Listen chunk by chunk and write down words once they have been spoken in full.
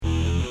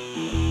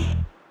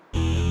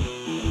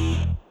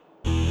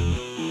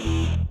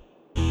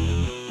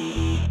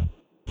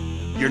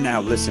You're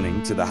now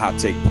listening to the Hot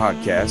Take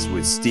Podcast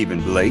with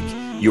Stephen Blake,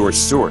 your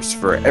source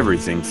for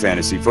everything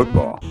fantasy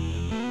football.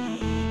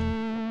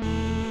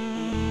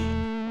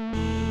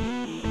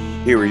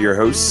 Here are your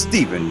hosts,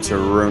 Stephen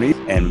Taroni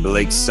and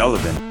Blake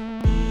Sullivan.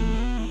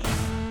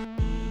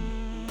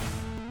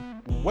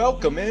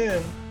 Welcome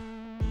in.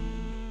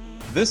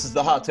 This is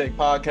the Hot Take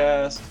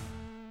Podcast,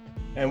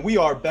 and we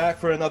are back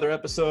for another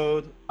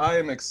episode. I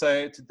am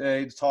excited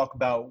today to talk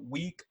about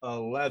Week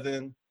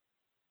 11.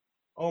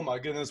 Oh my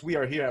goodness, we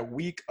are here at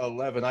Week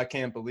 11. I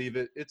can't believe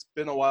it. It's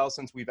been a while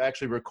since we've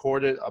actually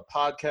recorded a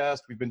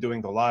podcast. We've been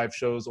doing the live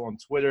shows on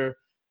Twitter.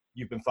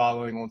 You've been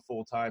following on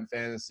Full-Time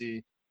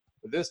Fantasy.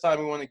 But this time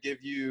we want to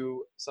give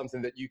you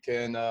something that you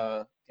can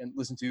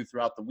listen to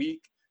throughout the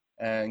week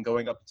and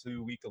going up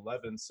to Week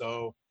 11.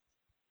 So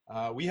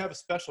we have a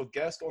special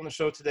guest on the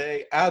show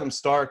today, Adam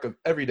Stark of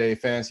Everyday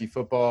Fantasy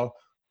Football.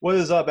 What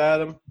is up,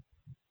 Adam?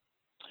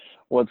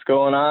 What's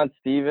going on,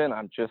 Steven?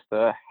 I'm just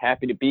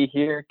happy to be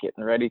here,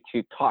 getting ready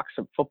to talk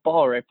some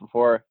football right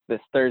before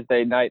this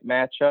Thursday night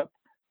matchup.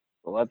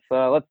 So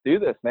let's do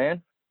this,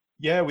 man.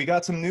 Yeah, we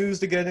got some news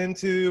to get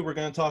into. We're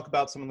going to talk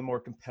about some of the more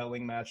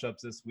compelling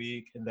matchups this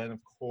week. And then, of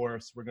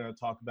course, we're going to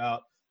talk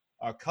about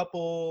a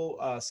couple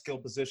skill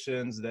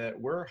positions that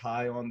we're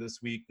high on this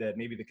week that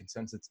maybe the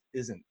consensus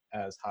isn't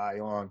as high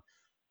on.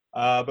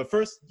 But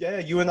first, yeah,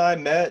 you and I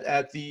met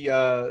at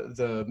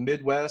the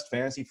Midwest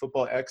Fantasy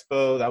Football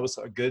Expo. That was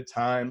a good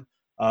time.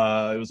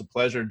 It was a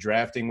pleasure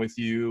drafting with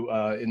you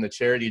in the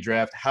charity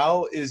draft.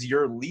 How is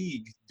your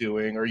league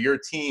doing, or your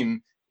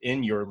team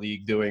in your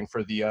league doing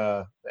for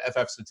the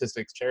FF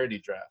Statistics charity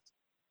draft?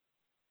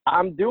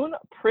 I'm doing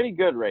pretty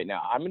good right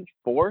now. I'm in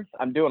fourth.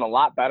 I'm doing a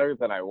lot better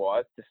than I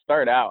was. To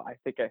start out, I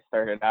think I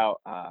started out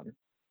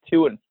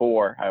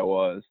 2-4. I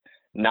was.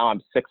 Now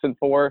I'm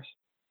 6-4.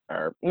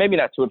 Or maybe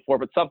not 2-4,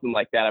 but something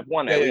like that. I've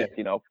won at least,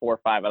 4 or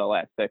 5 out of the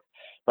last 6.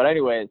 But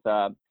anyways,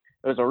 it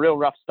was a real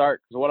rough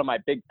start because one of my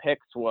big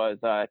picks was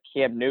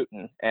Cam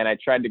Newton, and I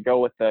tried to go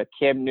with the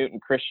Cam Newton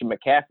Christian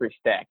McCaffrey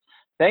stack.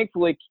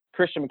 Thankfully,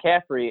 Christian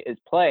McCaffrey is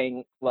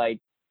playing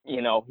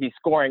he's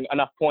scoring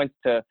enough points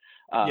to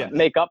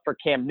make up for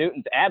Cam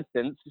Newton's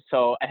absence.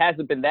 So it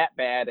hasn't been that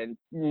bad, and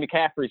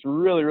McCaffrey's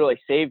really, really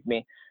saved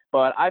me.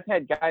 But I've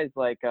had guys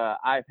like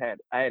I had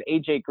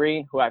AJ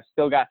Green, who I've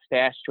still got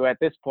stashed, who at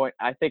this point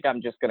I think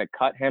I'm just going to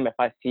cut him if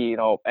I see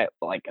at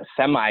like a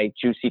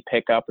semi-juicy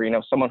pickup or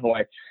someone who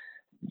I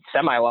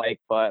semi-like.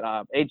 But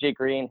AJ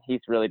Green,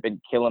 he's really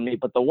been killing me.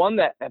 But the one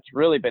that's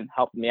really been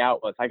helping me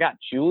out was I got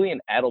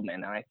Julian Edelman,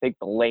 and I think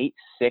the late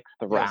 6th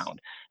round.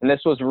 And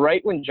this was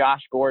right when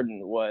Josh Gordon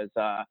was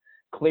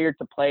cleared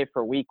to play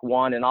for Week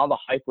 1, and all the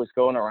hype was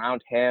going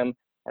around him.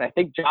 And I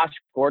think Josh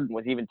Gordon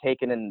was even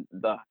taken in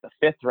the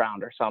 5th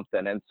round or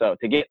something. And so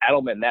to get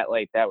Edelman that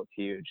late, that was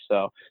huge.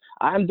 So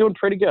I'm doing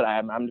pretty good.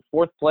 I'm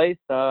 4th place.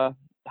 How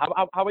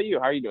about you?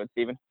 How are you doing,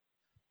 Steven?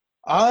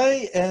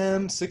 I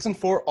am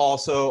 6-4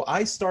 also.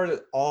 I started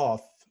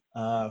off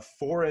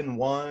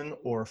 4-1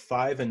 or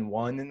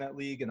 5-1 in that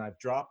league, and I've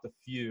dropped a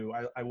few.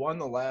 I won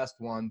the last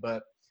one,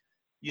 but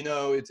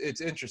it's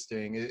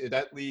interesting.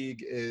 That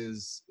league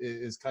is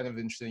kind of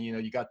interesting.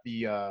 You got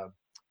the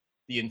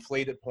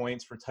inflated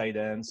points for tight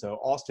end. So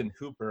Austin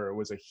Hooper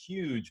was a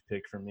huge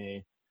pick for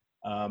me.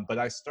 But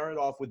I started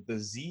off with the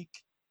Zeke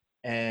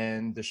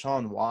and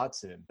Deshaun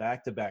Watson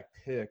back-to-back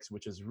picks,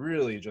 which has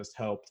really just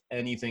helped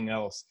anything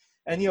else.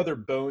 Any other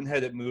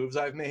boneheaded moves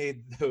I've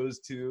made, those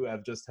two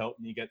have just helped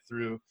me get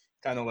through,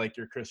 kind of like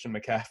your Christian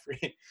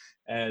McCaffrey.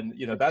 And,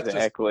 that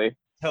exactly just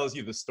tells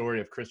you the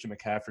story of Christian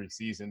McCaffrey's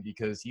season,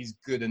 because he's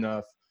good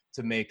enough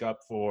to make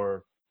up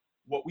for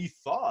what we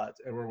thought,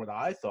 or what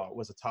I thought,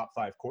 was a top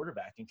 5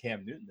 quarterback in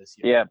Cam Newton this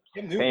year. Yeah,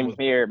 Cam Newton same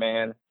here,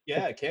 man.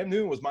 Yeah, Cam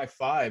Newton was my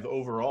 5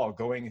 overall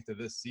going into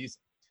this season.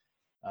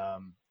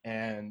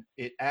 And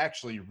it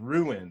actually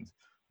ruined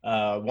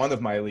one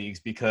of my leagues,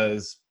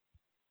 because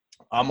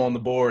I'm on the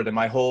board and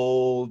my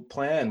whole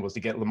plan was to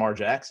get Lamar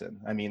Jackson.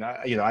 I mean,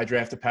 I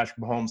drafted Patrick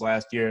Mahomes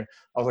last year.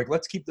 I was like,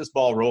 let's keep this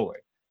ball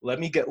rolling.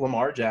 Let me get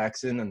Lamar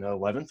Jackson in the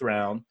 11th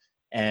round,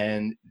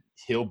 and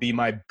he'll be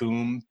my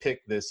boom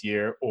pick this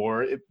year,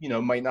 or it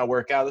might not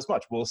work out as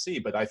much. We'll see,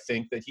 but I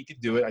think that he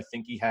could do it. I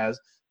think he has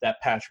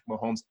that Patrick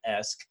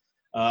Mahomes-esque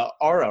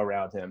aura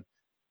around him.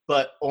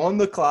 But on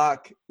the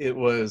clock, it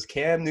was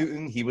Cam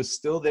Newton. He was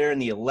still there in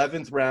the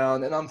 11th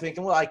round, and I'm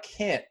thinking, well, I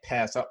can't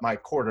pass up my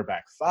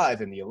quarterback 5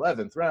 in the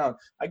 11th round.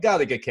 I got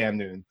to get Cam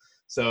Newton.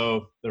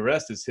 So the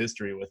rest is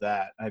history with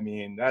that. I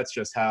mean, that's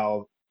just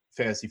how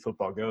fantasy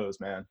football goes,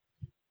 man.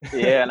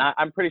 Yeah, and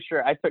I'm pretty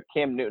sure I took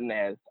Cam Newton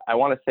as, I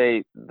want to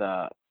say,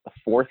 the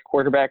 4th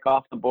quarterback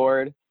off the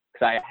board,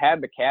 because I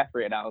had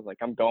McCaffrey, and I was like,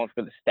 I'm going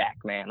for the stack,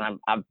 man.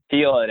 I'm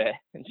feeling it.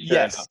 And sure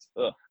yes,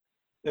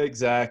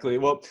 exactly.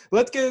 Well,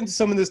 let's get into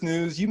some of this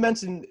news. You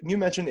mentioned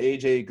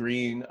AJ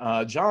Green.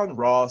 John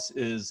Ross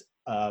is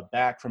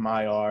back from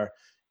IR.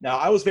 Now,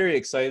 I was very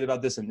excited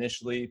about this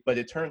initially, but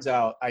it turns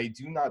out I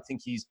do not think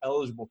he's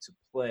eligible to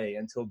play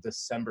until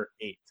December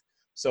 8th.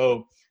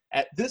 So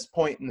at this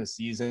point in the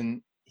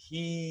season,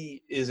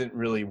 he isn't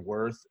really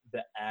worth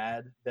the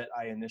ad that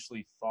I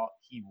initially thought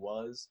he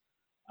was.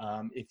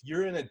 If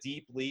you're in a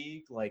deep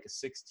league, like a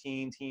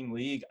 16-team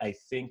league, I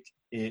think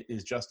it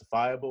is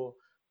justifiable.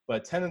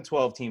 But 10 and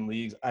 12 team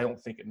leagues, I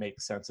don't think it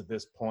makes sense at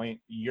this point.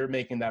 You're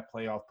making that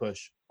playoff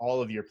push.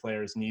 All of your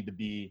players need to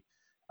be,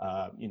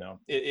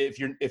 if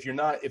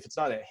it's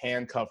not a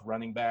handcuff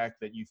running back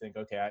that you think,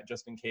 okay,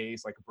 just in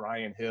case, like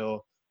Brian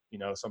Hill,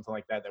 something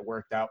like that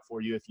worked out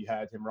for you if you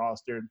had him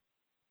rostered.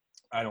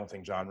 I don't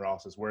think John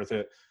Ross is worth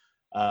it.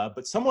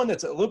 But someone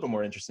that's a little bit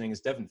more interesting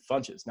is Devin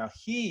Funchess. Now,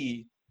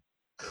 he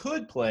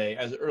could play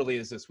as early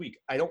as this week.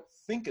 I don't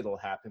think it'll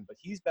happen, but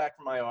he's back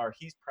from IR.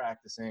 He's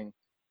practicing.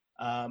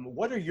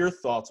 What are your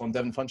thoughts on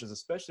Devin Funchess,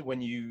 especially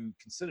when you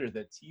consider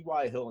that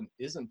T.Y. Hilton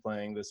isn't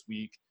playing this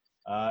week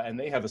and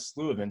they have a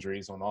slew of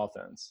injuries on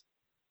offense?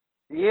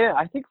 Yeah,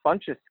 I think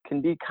Funchess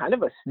can be kind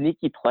of a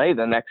sneaky play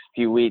the next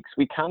few weeks.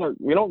 We don't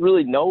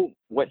really know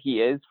what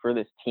he is for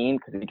this team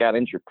because he got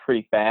injured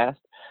pretty fast.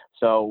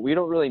 So we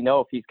don't really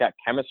know if he's got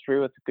chemistry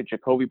with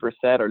Jacoby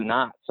Brissett or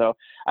not. So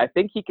I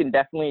think he can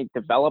definitely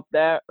develop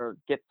that or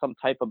get some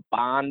type of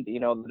bond,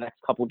 the next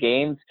couple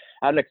games.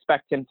 I don't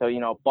expect him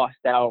to, bust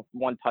out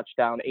 1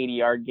 touchdown,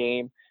 80-yard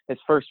game his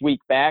first week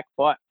back,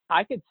 but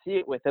I could see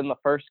it within the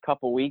first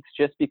couple weeks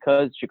just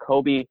because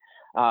Jacoby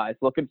is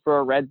looking for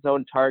a red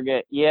zone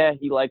target. Yeah,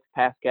 he likes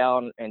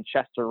Pascal and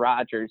Chester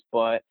Rogers,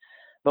 but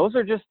those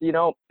are just,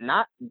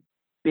 not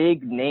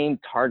big name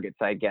targets,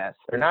 I guess.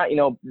 They're not,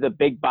 the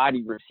big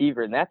body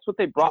receiver, and that's what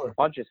they brought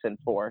Funchess in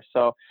for.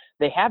 So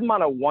they have him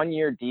on a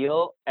 1-year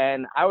deal,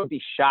 and I would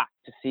be shocked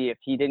to see if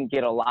he didn't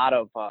get a lot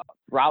of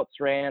routes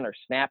ran or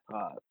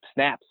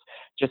snaps,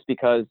 just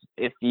because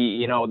if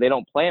they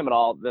don't play him at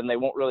all, then they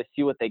won't really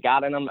see what they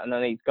got in him, and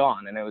then he's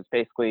gone. And it was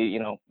basically,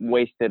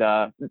 wasted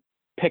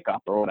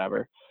pickup or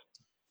whatever.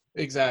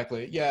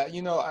 Exactly. Yeah,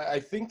 I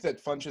think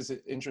that Funchess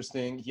is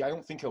interesting. I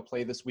don't think he'll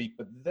play this week,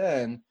 but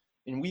then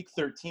in week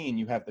 13,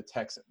 you have the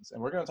Texans,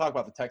 and we're going to talk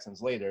about the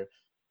Texans later.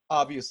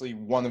 Obviously,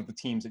 one of the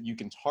teams that you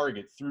can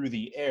target through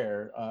the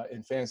air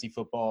in fantasy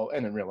football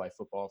and in real life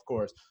football, of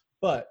course.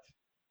 But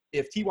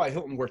if T.Y.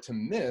 Hilton were to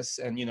miss,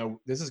 and,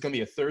 this is going to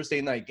be a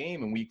Thursday night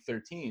game in week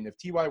 13, if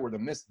T.Y. were to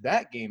miss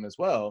that game as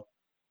well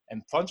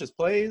and Funchess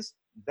plays,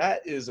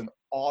 that is an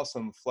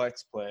awesome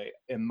flex play,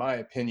 in my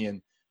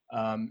opinion.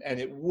 And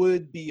it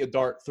would be a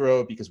dart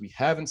throw because we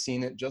haven't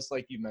seen it, just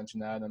like you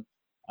mentioned, Adam.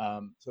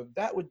 So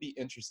that would be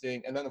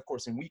interesting. And then, of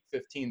course, in week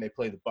 15, they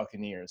play the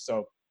Buccaneers.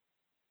 So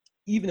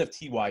even if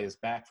T.Y. is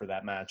back for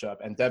that matchup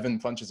and Devin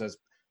Funchess has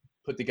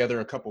put together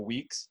a couple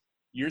weeks,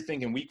 you're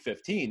thinking week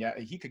 15, yeah,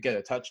 he could get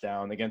a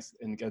touchdown against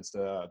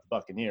the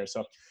Buccaneers.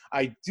 So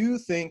I do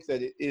think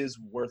that it is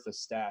worth a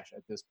stash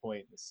at this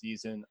point in the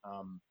season.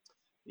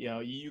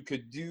 You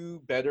could do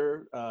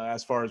better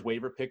as far as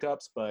waiver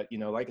pickups, but,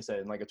 like I said,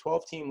 in like a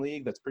 12-team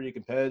league that's pretty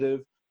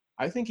competitive,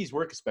 I think he's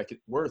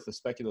worth a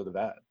speculative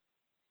ad.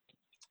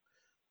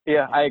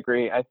 Yeah, I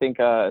agree. I think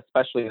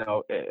especially,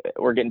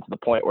 we're getting to the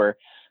point where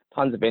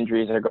tons of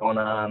injuries are going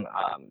on.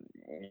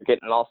 You're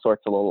getting all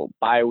sorts of little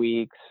bye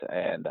weeks.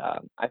 And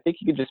I think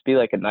you could just be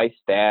like a nice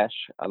stash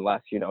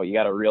unless, you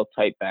got a real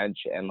tight bench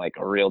and like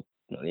a real,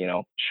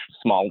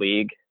 small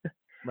league.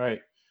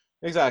 Right.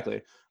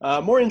 Exactly.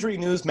 More injury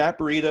news. Matt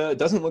Breida, it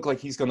doesn't look like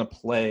he's going to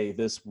play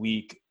this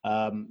week.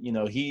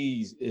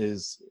 He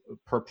is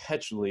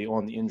perpetually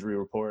on the injury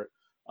report,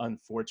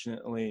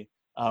 unfortunately.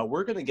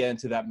 We're going to get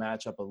into that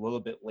matchup a little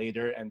bit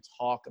later and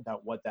talk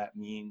about what that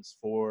means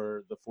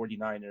for the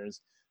 49ers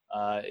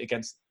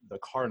against the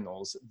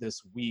Cardinals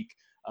this week.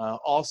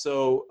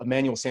 Also,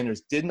 Emmanuel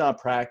Sanders did not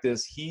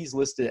practice. He's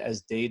listed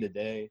as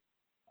day-to-day.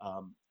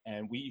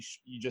 And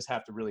you just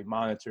have to really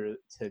monitor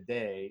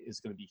today is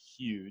going to be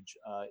huge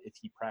if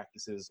he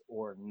practices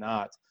or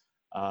not.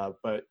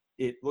 But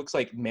it looks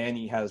like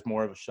Manny has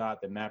more of a shot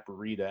than Matt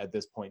Breida at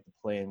this point to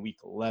play in week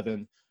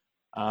 11.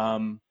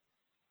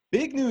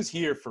 Big news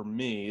here for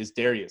me is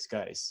Darius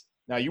Geis.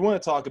 Now, you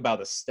want to talk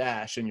about a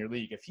stash in your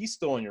league. If he's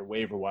still on your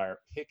waiver wire,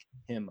 pick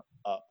him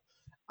up.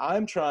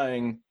 I'm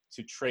trying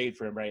to trade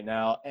for him right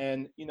now.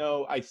 And,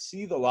 I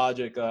see the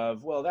logic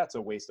of, well, that's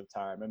a waste of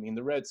time. I mean,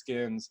 the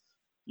Redskins,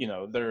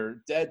 they're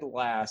dead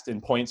last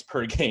in points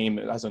per game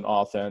as an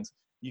offense.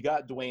 You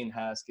got Dwayne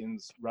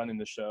Haskins running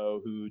the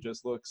show who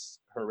just looks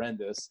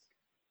horrendous.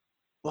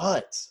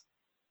 But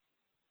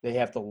they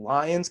have the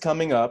Lions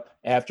coming up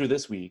after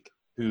this week,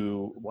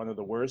 who one of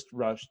the worst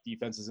rush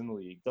defenses in the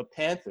league. The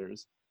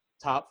Panthers,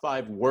 top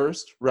 5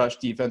 worst rush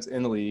defense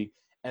in the league.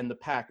 And the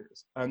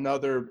Packers,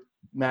 another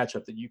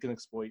matchup that you can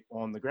exploit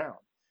on the ground.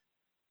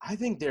 I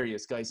think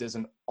Darius Geis is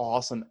an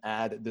awesome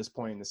ad at this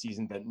point in the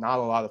season that not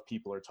a lot of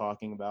people are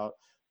talking about.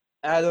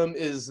 Adam,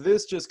 is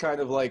this just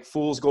kind of like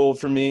fool's gold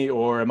for me,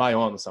 or am I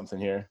on to something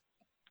here?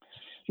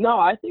 No,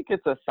 I think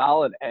it's a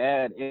solid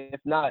ad.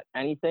 If not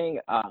anything,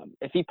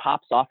 if he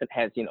pops off and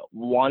has,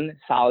 one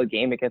solid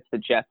game against the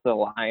Jets or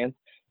the Lions,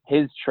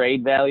 his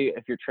trade value,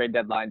 if your trade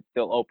deadline's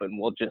still open,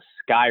 will just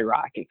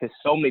skyrocket because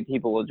so many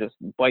people will just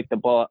bite the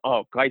bullet.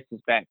 Oh, Geis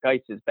is back.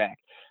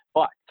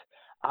 But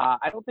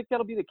I don't think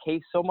that'll be the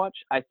case so much.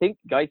 I think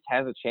Geis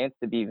has a chance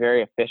to be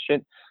very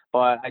efficient,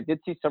 but I did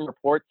see some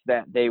reports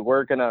that they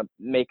were going to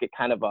make it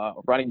kind of a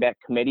running back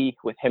committee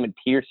with him and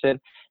Peterson.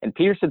 And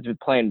Peterson's been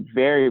playing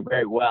very,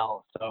 very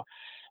well. So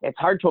it's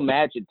hard to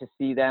imagine to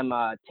see them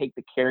take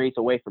the carries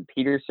away from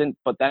Peterson.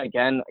 But then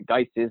again,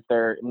 Geis is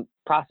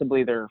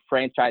possibly their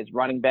franchise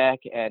running back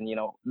and,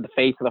 the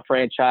face of the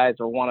franchise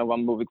or one of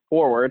them moving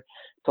forward.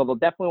 So they'll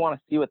definitely want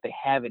to see what they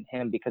have in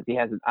him because he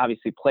hasn't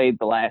obviously played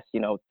the last,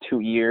 2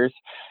 years.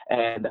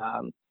 And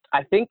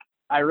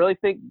I really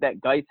think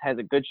that Geis has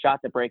a good shot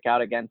to break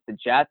out against the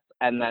Jets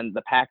and then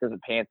the Packers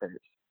and Panthers.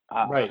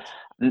 Right.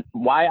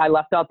 Why I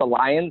left out the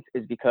Lions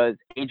is because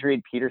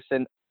Adrian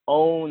Peterson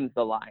owns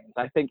the Lions.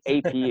 I think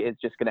AP is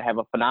just going to have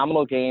a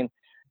phenomenal game.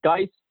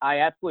 Geis, I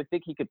absolutely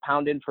think he could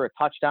pound in for a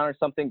touchdown or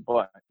something,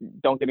 but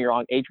don't get me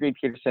wrong, Adrian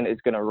Peterson is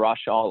going to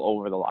rush all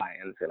over the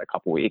Lions in a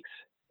couple weeks.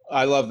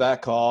 I love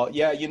that call.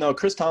 Yeah,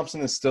 Chris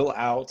Thompson is still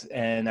out,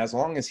 and as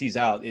long as he's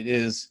out, it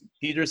is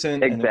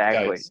Peterson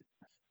exactly.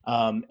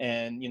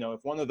 and Geis.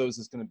 If one of those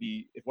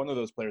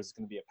players is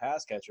going to be a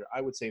pass catcher,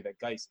 I would say that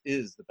Geis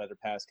is the better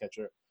pass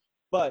catcher.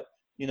 But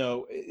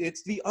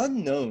it's the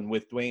unknown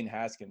with Dwayne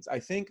Haskins. I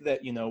think that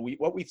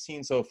what we've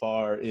seen so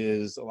far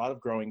is a lot of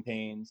growing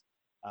pains.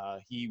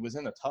 He was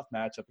in a tough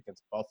matchup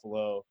against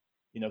Buffalo.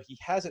 He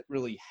hasn't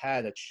really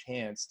had a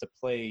chance to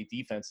play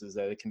defenses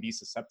that it can be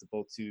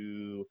susceptible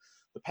to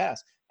the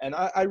pass. And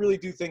I really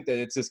do think that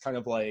it's just kind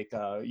of like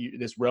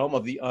this realm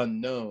of the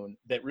unknown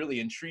that really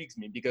intrigues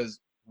me, because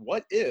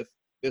what if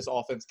this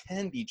offense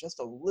can be just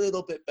a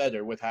little bit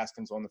better with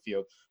Haskins on the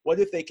field? What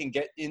if they can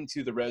get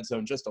into the red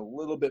zone just a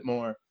little bit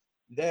more?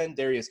 Then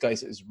Darius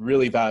Geis is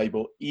really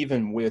valuable,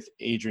 even with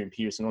Adrian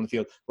Peterson on the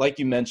field. Like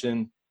you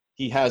mentioned,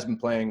 he has been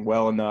playing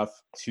well enough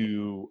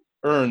to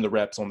earn the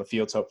reps on the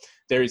field. So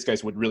Darius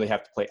Geis would really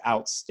have to play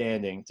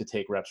outstanding to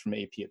take reps from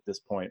AP at this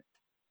point.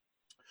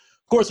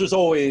 Of course, there's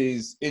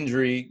always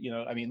injury.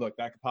 Look,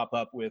 that could pop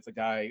up with a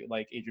guy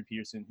like Adrian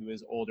Peterson who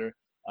is older,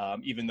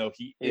 even though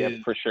he is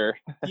for sure.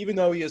 even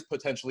though he is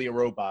potentially a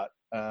robot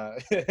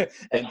and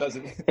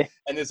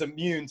is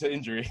immune to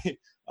injury.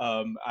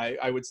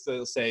 I would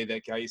still say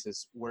that Geis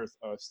is worth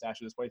a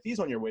stash at this point. If he's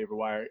on your waiver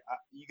wire,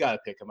 you got to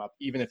pick him up,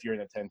 even if you're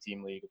in a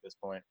 10-team league at this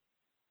point.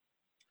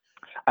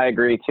 I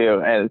agree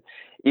too. And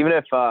even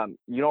if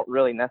you don't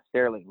really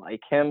necessarily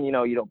like him, you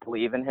don't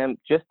believe in him,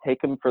 just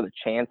take him for the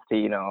chance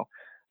to,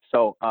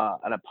 so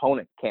an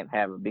opponent can't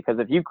have him. Because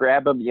if you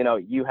grab him,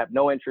 you have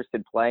no interest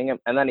in playing him,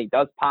 and then he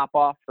does pop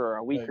off for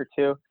a week or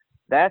two,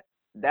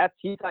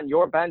 he's on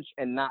your bench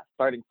and not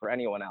starting for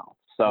anyone else.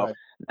 So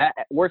that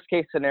worst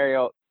case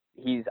scenario,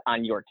 he's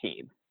on your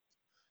team.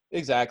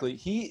 Exactly.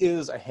 He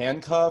is a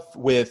handcuff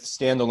with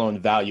standalone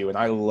value, and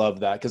I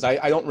love that because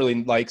I don't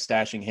really like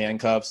stashing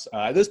handcuffs.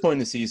 At this point in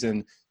the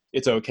season,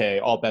 it's okay.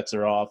 All bets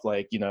are off.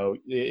 Like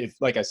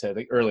I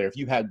said earlier, if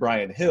you had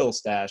Brian Hill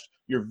stashed,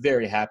 you're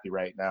very happy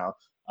right now.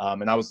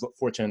 And I was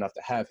fortunate enough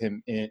to have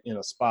him in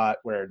a spot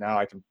where now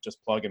I can just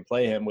plug and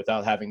play him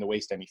without having to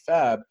waste any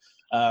fab.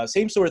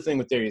 Same sort of thing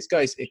with Darius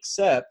Geis,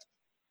 except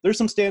there's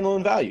some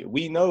standalone value.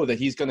 We know that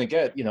he's going to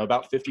get,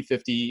 about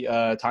 50-50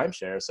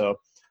 timeshare. So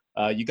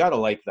you got to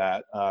like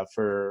that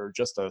for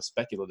just a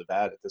speculative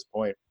ad at this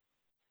point.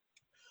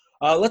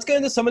 Let's get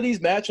into some of these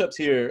matchups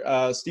here.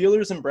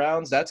 Steelers and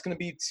Browns, that's going to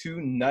be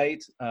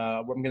tonight.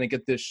 I'm going to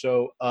get this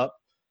show up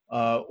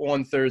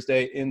on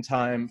Thursday in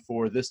time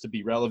for this to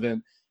be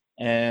relevant.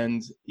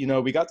 And,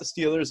 we got the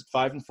Steelers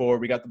at 5-4.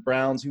 We got the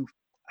Browns, who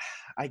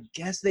I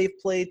guess they've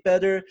played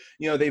better.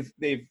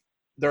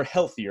 They're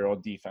healthier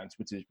on defense,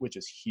 which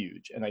is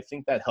huge. And I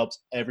think that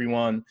helps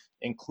everyone,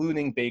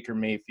 including Baker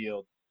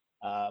Mayfield.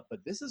 But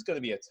this is going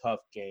to be a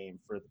tough game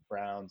for the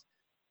Browns.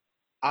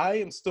 I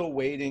am still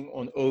waiting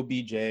on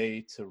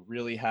OBJ to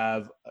really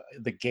have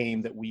the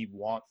game that we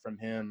want from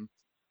him.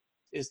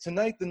 Is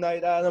tonight the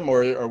night, Adam,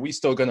 or are we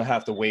still going to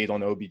have to wait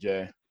on OBJ?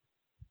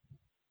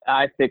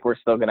 I think we're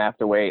still going to have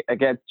to wait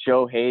against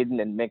Joe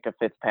Hayden and Minkah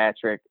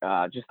Fitzpatrick.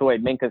 Just the way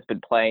Minkah's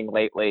been playing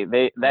lately,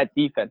 that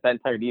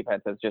entire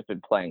defense has just been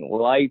playing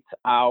lights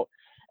out.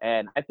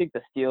 And I think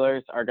the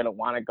Steelers are going to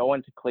want to go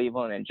into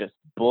Cleveland and just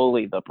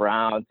bully the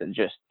Browns and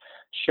just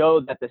show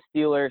that the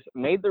Steelers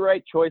made the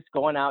right choice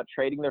going out,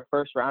 trading their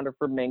first rounder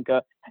for Minkah.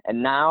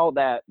 And now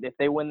that if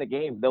they win the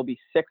game, they'll be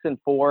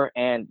 6-4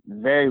 and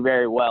very,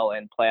 very well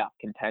in playoff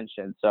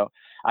contention. So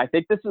I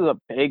think this is a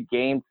big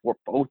game for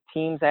both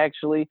teams,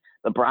 actually.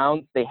 The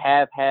Browns, they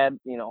have had,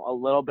 a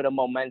little bit of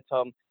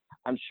momentum.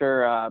 I'm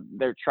sure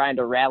they're trying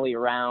to rally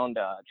around,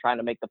 trying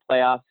to make the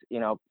playoffs.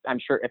 I'm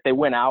sure if they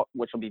win out,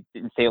 which will be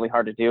insanely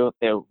hard to do,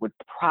 they would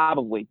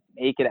probably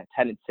make it at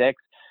 10-6.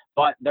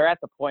 But they're at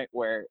the point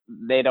where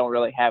they don't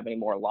really have any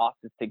more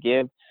losses to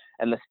give.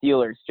 And the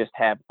Steelers just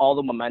have all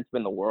the momentum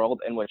in the world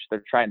in which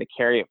they're trying to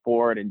carry it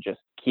forward and just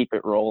keep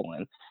it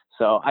rolling.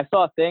 So I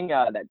saw a thing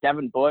that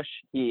Devin Bush,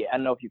 I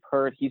don't know if you've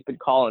heard, he's been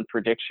calling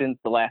predictions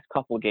the last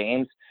couple of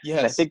games. Yes.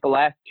 And I think the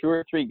last 2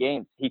 or 3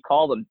 games, he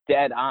called them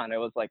dead on. It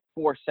was like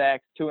 4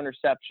 sacks, 2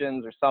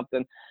 interceptions or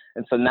something.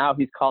 And so now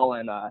he's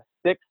calling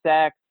 6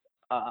 sacks,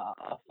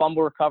 a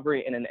fumble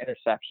recovery and an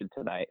interception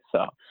tonight.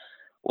 So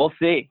we'll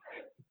see.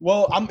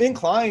 Well, I'm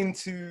inclined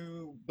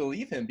to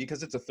believe him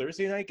because it's a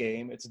Thursday night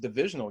game. It's a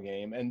divisional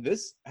game, and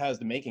this has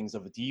the makings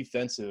of a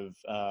defensive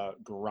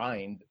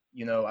grind.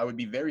 You know, I would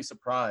be very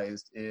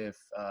surprised if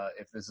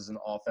this is an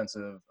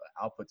offensive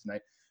output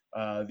tonight.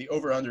 The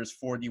over/under is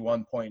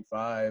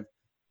 41.5.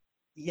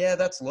 Yeah,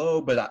 that's low,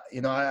 but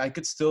I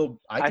could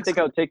still. I think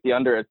I would take the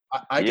under.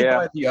 I could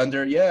buy the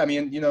under. Yeah, I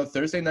mean,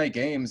 Thursday night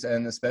games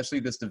and especially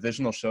this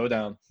divisional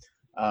showdown.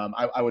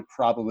 I would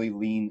probably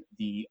lean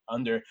the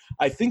under.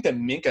 I think that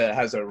Minkah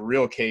has a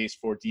real case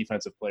for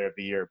Defensive Player of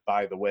the Year,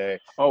 by the way.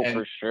 Oh,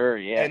 for sure,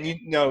 yeah.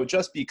 And,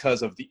 just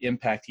because of the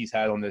impact he's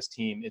had on this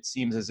team, it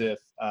seems as if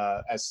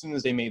as soon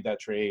as they made that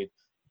trade,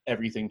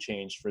 everything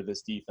changed for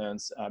this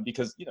defense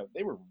because,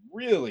 they were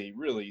really,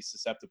 really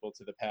susceptible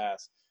to the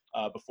pass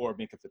before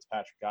Minkah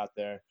Fitzpatrick got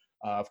there.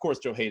 Of course,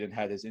 Joe Hayden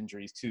had his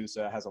injuries too,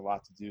 so it has a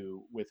lot to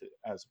do with it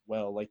as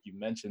well, like you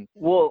mentioned.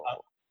 Well,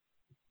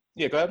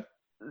 yeah, go ahead.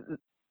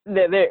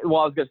 I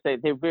was going to say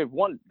the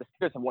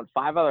Steelers have won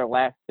 5 out of their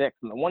last 6,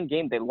 and the one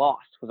game they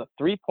lost was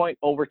a 3-point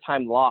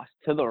overtime loss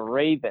to the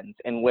Ravens,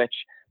 in which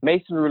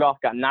Mason Rudolph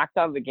got knocked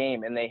out of the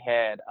game, and they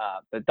had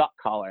the duck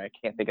caller. I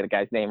can't think of the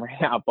guy's name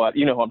right now, but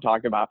you know who I'm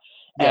talking about.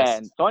 Yes.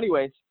 And so,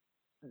 anyways,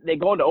 they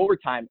go into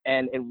overtime,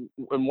 and in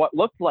what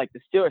looked like the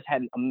Steelers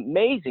had an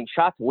amazing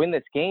shot to win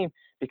this game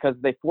because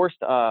they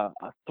forced a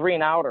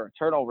 3-and-out or a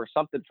turnover,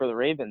 something for the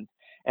Ravens.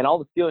 And all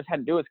the Steelers had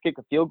to do was kick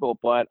a field goal.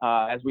 But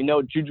as we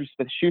know, Juju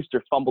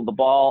Smith-Schuster fumbled the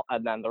ball,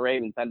 and then the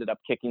Ravens ended up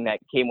kicking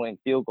that game-winning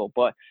field goal.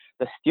 But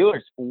the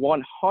Steelers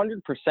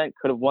 100%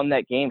 could have won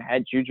that game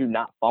had Juju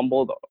not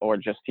fumbled or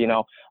just,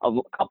 a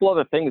couple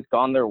other things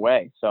gone their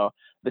way. So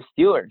the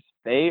Steelers,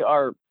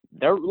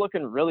 they're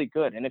looking really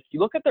good. And if you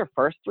look at their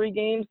first 3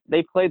 games,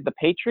 they played the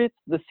Patriots,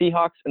 the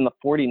Seahawks, and the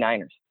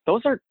 49ers.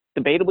 Those are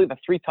debatably the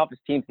 3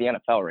 toughest teams in the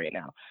NFL right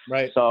now.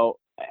 Right. So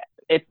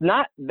it's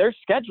not their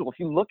schedule. If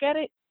you look at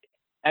it,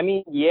 I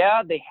mean,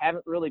 yeah, they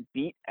haven't really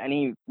beat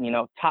any,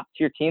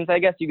 top-tier teams. I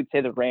guess you could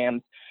say the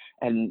Rams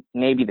and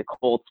maybe the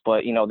Colts,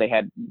 but, they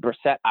had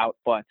Brissett out.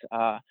 But,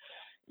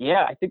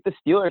 yeah, I think the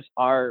Steelers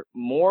are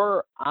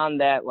more on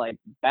that,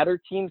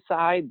 better team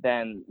side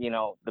than,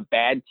 the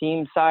bad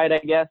team side, I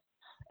guess.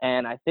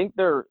 And I think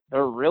they're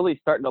really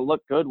starting to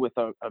look good with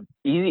a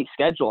easy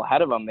schedule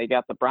ahead of them. They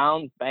got the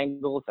Browns,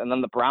 Bengals, and then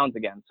the Browns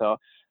again. So,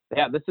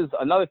 yeah, this is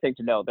another thing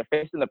to know. They're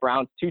facing the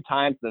Browns 2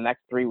 times in the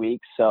next 3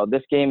 weeks. So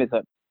this game is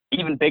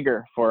even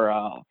bigger for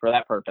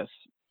that purpose.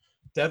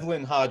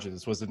 Devlin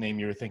Hodges was the name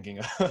you were thinking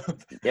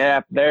of.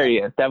 Yeah, there he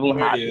is. Devlin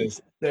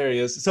Hodges. There he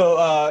is.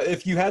 So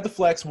if you had to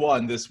flex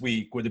one this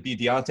week, would it be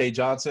Deontay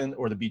Johnson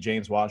or would it be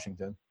James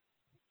Washington?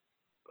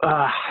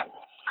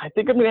 I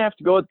think I'm going to have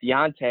to go with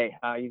Deontay.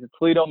 He's a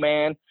Toledo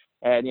man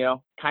and,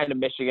 kind of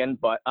Michigan.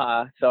 But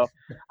so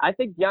I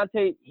think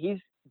Deontay, he's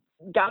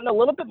gotten a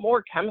little bit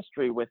more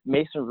chemistry with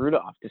Mason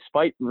Rudolph,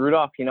 despite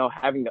Rudolph,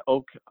 having the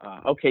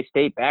OK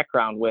State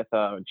background with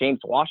James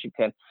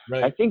Washington.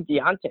 Right. I think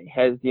Deontay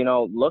has,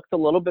 looked a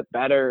little bit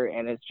better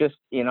and it's just,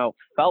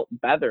 felt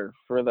better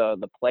for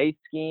the play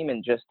scheme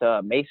and just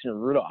Mason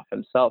Rudolph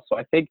himself. So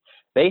I think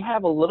they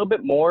have a little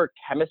bit more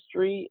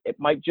chemistry. It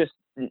might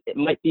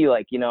be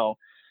like,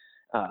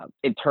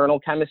 internal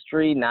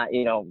chemistry, not,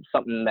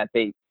 something that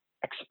they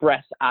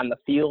express on the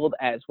field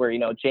as where,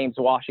 James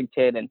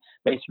Washington and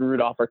Mason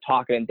Rudolph are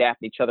talking and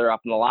dapping each other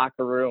up in the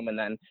locker room. And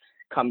then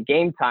come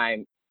game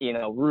time,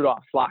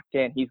 Rudolph's locked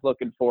in. He's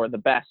looking for the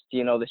best,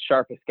 the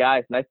sharpest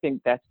guys. And I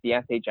think that's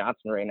Deontay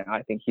Johnson right now.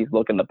 I think he's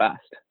looking the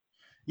best.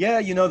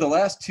 Yeah, the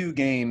last 2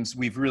 games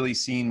we've really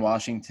seen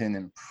Washington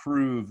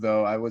improve,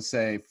 though. I would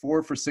say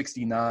 4 for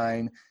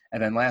 69.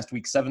 And then last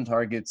week, 7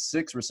 targets,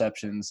 6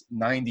 receptions,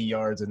 90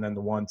 yards, and then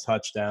the 1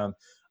 touchdown.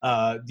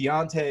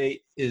 Deontay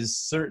is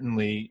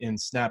certainly in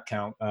snap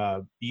count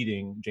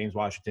beating James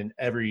Washington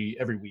every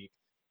week.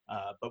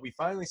 But we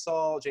finally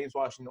saw James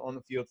Washington on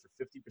the field for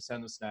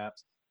 50% of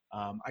snaps.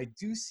 I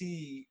do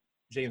see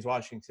James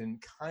Washington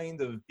kind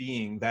of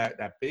being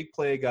that big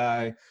play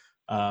guy.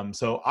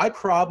 So I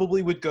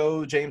probably would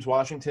go James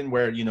Washington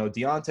where,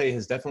 Deontay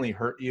has definitely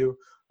hurt you.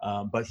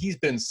 But he's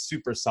been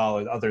super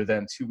solid other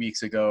than 2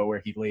 weeks ago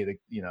where he laid,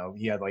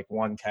 he had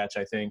 1 catch,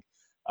 I think.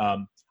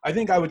 I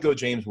think I would go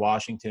James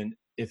Washington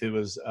if it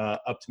was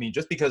up to me,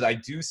 just because I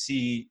do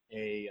see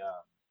a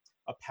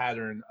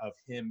pattern of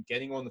him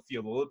getting on the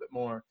field a little bit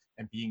more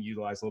and being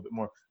utilized a little bit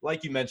more.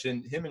 Like you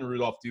mentioned, him and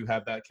Rudolph do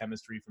have that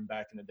chemistry from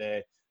back in the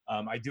day.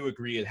 I do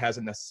agree it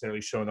hasn't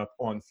necessarily shown up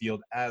on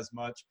field as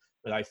much,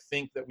 but I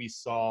think that we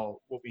saw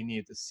what we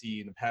needed to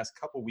see in the past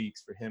couple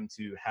weeks for him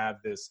to have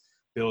this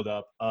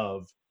buildup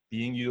of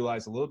being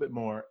utilized a little bit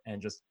more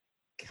and just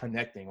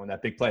connecting on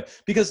that big play.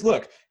 Because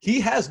look, he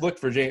has looked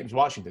for James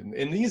Washington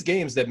in these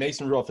games that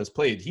Mason Rudolph has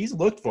played. He's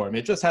looked for him.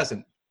 It just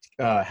hasn't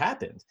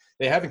happened.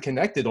 They haven't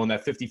connected on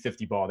that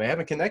 50-50 ball. They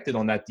haven't connected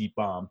on that deep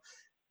bomb.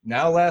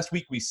 Now last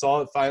week we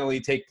saw it finally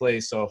take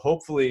place, so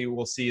hopefully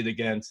we'll see it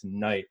again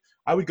tonight.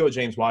 I would go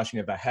James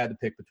Washington if I had to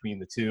pick between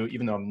the two,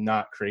 even though I'm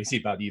not crazy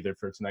about either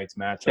for tonight's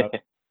matchup.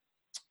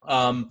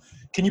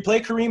 Can you play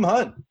Kareem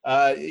Hunt?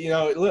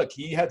 Look,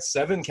 he had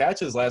 7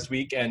 catches last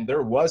week, and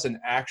there was an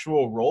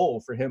actual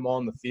role for him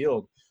on the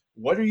field.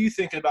 What are you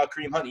thinking about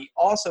Kareem Hunt? He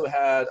also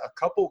had a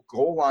couple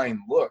goal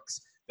line looks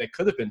that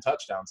could have been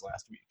touchdowns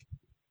last week.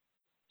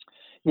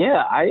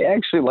 Yeah, I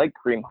actually like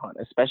Kareem Hunt,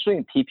 especially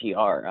in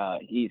PPR.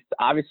 He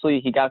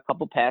got a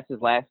couple passes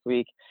last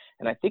week,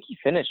 and I think he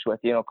finished with,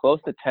 close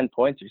to 10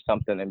 points or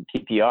something in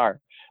PPR,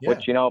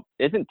 which,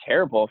 isn't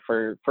terrible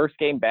for first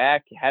game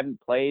back. Haven't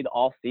played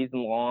all season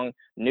long,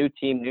 new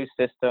team, new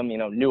system,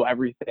 knew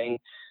everything.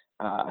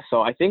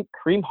 So I think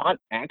Kareem Hunt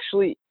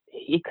actually,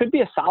 he could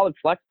be a solid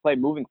flex play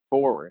moving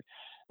forward.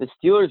 The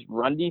Steelers'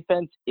 run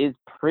defense is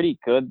pretty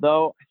good,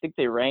 though. I think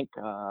they rank,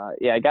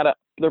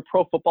 their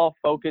Pro Football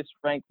Focus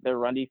ranked their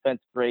run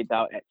defense grades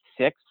out at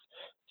 6.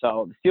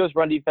 So the Steelers'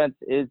 run defense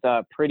is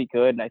pretty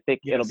good, and I think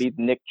it'll be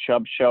the Nick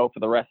Chubb show for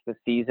the rest of the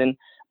season.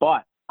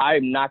 But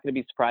I'm not going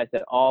to be surprised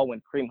at all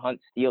when Kareem Hunt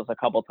steals a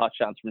couple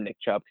touchdowns from Nick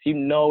Chubb, because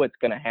it's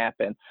going to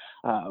happen.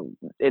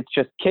 It's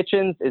just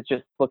Kitchens is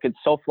just looking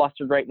so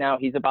flustered right now.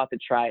 He's about to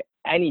try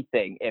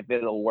anything if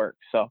it'll work.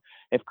 So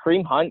if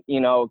Kareem Hunt,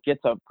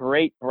 gets a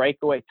great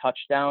breakaway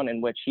touchdown in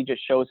which he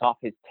just shows off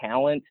his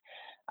talent,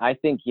 I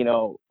think,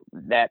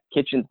 that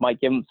Kitchens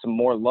might give him some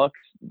more looks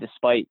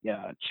despite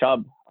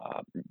Chubb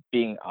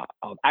being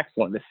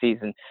excellent this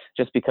season,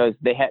 just because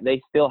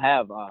they still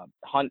have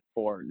Hunt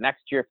for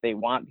next year if they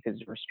want, because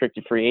he's a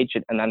restricted free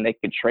agent, and then they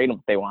could trade him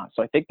if they want.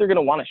 So I think they're going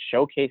to want to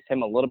showcase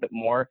him a little bit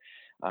more,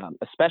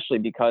 especially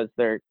because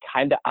they're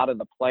kind of out of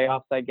the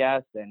playoffs, I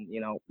guess, and,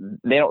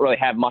 they don't really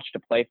have much to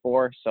play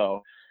for.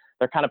 So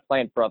they're kind of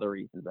playing for other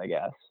reasons, I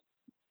guess.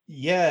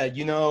 Yeah,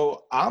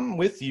 I'm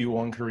with you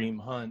on Kareem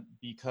Hunt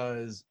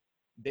because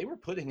they were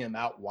putting him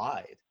out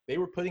wide. They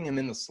were putting him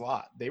in the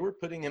slot. They were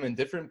putting him in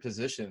different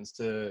positions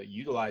to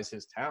utilize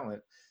his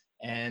talent,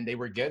 and they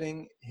were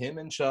getting him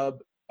and Chubb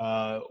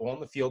on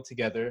the field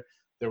together.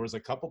 There was a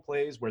couple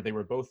plays where they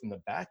were both in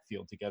the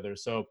backfield together.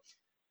 So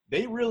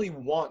they really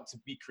want to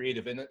be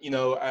creative. And,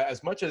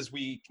 as much as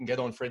we can get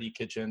on Freddie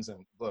Kitchens,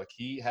 and look,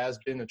 he has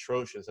been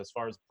atrocious as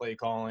far as play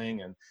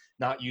calling and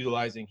not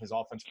utilizing his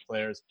offensive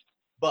players.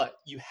 But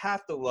you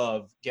have to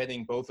love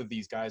getting both of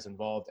these guys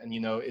involved. And,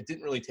 it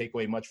didn't really take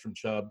away much from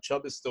Chubb.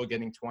 Chubb is still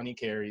getting 20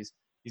 carries.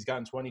 He's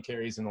gotten 20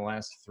 carries in the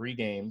last 3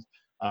 games.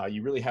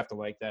 You really have to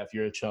like that if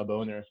you're a Chubb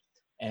owner.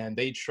 And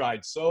they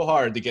tried so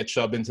hard to get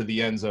Chubb into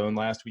the end zone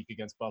last week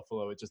against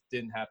Buffalo. It just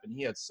didn't happen.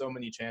 He had so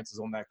many chances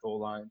on that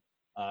goal line.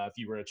 If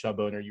you were a Chubb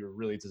owner, you were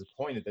really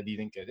disappointed that he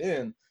didn't get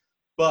in.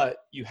 But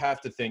you have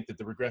to think that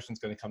the regression is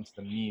going to come to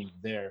the mean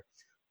there.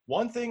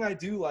 One thing I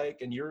do like,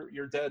 and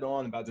you're dead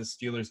on about the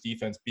Steelers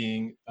defense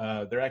being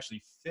they're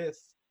actually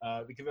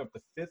 5th. We give up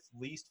the 5th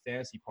least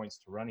fantasy points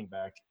to running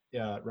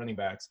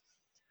backs,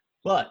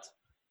 but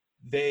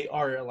they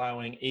are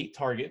allowing 8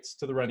 targets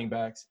to the running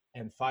backs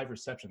and 5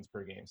 receptions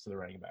per game to the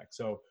running back.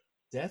 So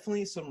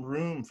definitely some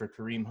room for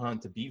Kareem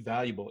Hunt to be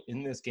valuable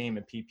in this game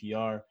in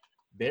PPR.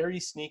 Very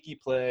sneaky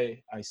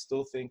play. I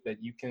still think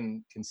that you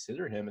can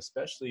consider him,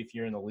 especially if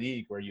you're in a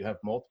league where you have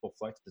multiple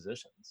flex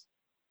positions.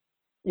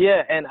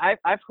 Yeah, and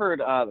I've heard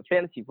the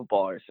fantasy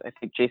footballers, I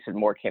think Jason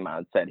Moore came out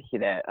and said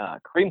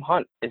that Kareem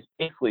Hunt is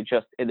basically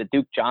just in the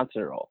Duke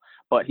Johnson role,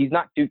 but he's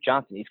not Duke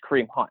Johnson, he's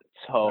Kareem Hunt.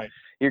 So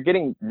You're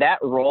getting that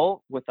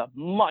role with a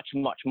much,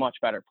 much, much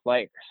better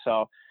player.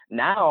 So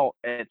now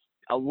it's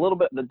a little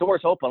bit, the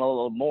door's open a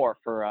little more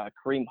for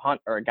Kareem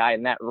Hunt or a guy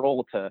in that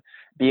role to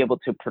be able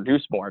to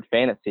produce more in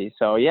fantasy.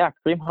 So yeah,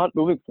 Kareem Hunt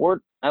moving forward,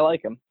 I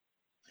like him.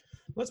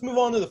 Let's move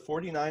on to the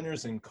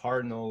 49ers and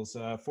Cardinals.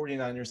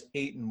 49ers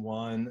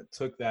 8-1,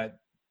 took that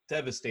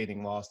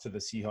devastating loss to the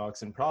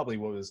Seahawks and probably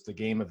what was the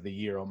game of the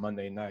year on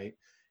Monday night.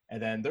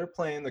 And then they're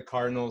playing the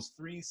Cardinals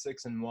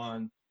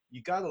 3-6-1.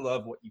 You got to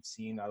love what you've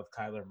seen out of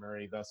Kyler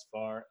Murray thus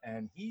far.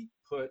 And he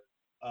put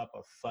up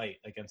a fight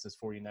against this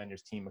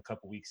 49ers team a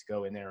couple weeks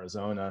ago in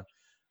Arizona.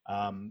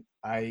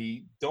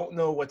 I don't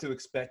know what to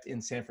expect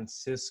in San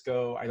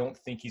Francisco. I don't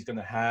think he's going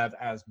to have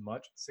as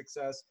much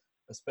success,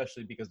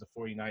 especially because the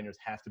 49ers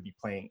have to be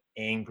playing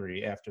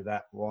angry after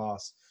that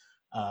loss.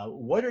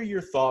 What are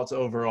your thoughts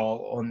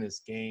overall on this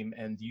game?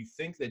 And do you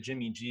think that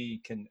Jimmy G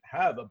can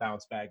have a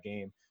bounce-back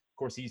game? Of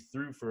course, he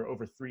threw for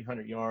over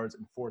 300 yards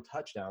and 4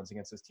 touchdowns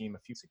against his team a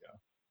few weeks ago.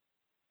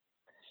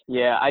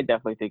 Yeah, I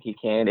definitely think he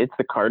can. It's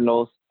the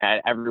Cardinals.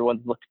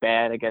 Everyone's looked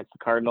bad against the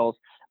Cardinals.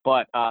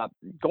 But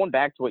going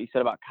back to what you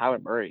said about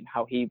Kyler Murray and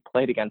how he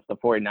played against the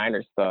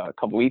 49ers a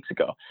couple weeks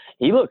ago,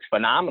 he looks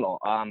phenomenal.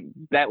 I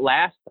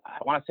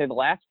want to say the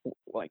last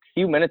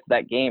few minutes of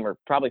that game, or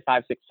probably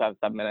 5, 6, 7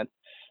 minutes,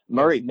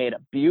 Murray made a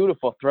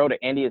beautiful throw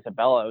to Andy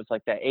Isabella. It was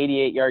like that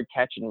 88-yard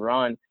catch and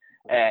run.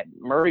 And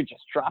Murray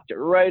just dropped it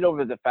right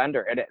over the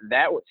defender. And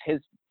that was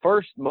his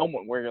first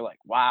moment where you're like,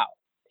 wow,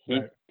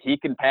 he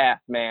can pass,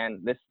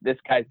 man. This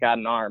guy's got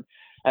an arm.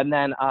 And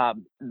then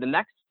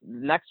the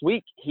next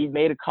week, he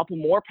made a couple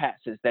more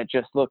passes that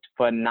just looked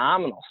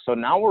phenomenal. So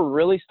now we're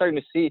really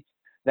starting to see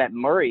that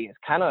Murray is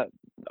kind of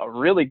a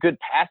really good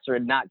passer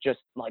and not just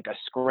like a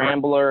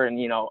scrambler and,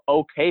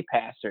 okay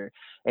passer.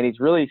 And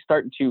he's really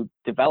starting to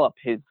develop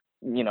his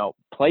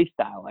play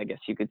style, I guess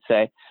you could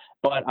say.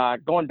 But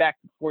going back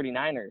to the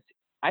 49ers,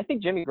 I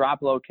think Jimmy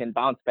Garoppolo can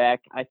bounce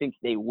back. I think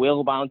they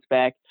will bounce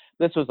back.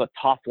 This was a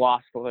tough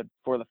loss for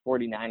the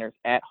 49ers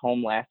at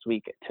home last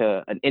week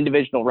to an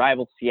in-divisional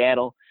rival,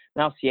 Seattle.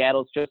 Now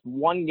Seattle's just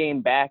one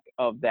game back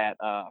of that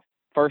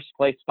first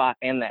place spot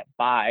and that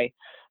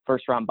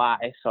first round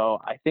bye. So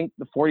I think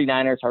the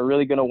 49ers are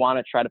really going to want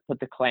to try to put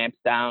the clamps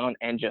down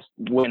and just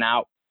win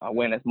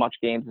as much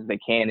games as they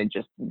can and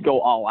just go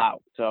all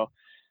out. So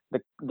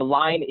the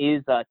line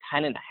is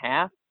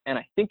 10.5, and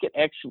I think it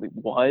actually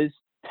was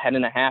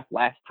 10.5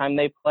 last time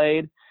they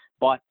played,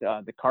 but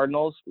the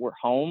Cardinals were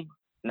home.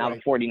 Now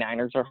right. The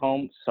 49ers are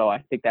home, so I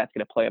think that's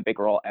going to play a big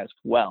role as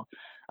well.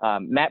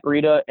 Matt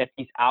Breida, if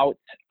he's out,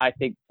 I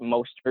think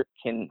Mostert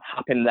can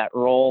hop into that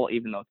role,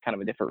 even though it's kind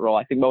of a different role.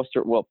 I think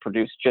Mostert will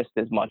produce just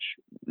as much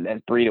as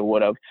Breida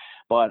would have.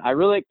 But I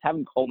really like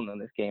Tevin Coleman in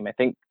this game. I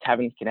think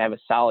Tevin can have a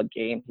solid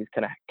game. He's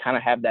going to kind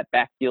of have that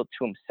backfield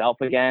to himself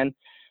again.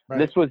 Right.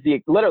 This was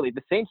literally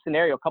the same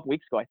scenario a couple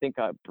weeks ago. I think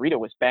Breida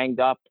was banged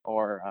up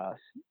or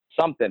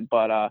something,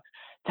 but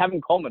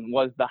Tevin Coleman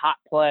was the hot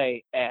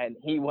play, and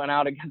he went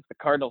out against the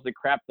Cardinals and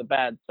crapped the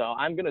bed. So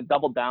I'm going to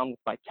double down with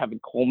my Tevin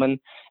Coleman,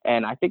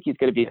 and I think he's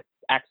going to be an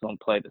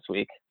excellent play this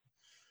week.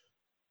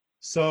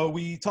 So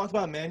we talked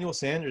about Emmanuel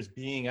Sanders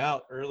being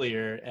out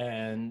earlier,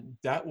 and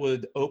that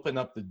would open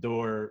up the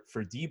door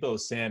for Deebo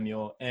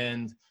Samuel.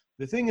 And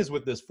the thing is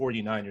with this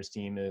 49ers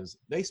team is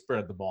they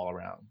spread the ball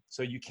around.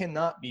 So you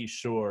cannot be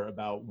sure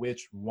about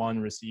which one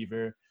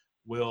receiver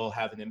will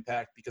have an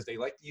impact because they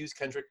like to use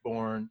Kendrick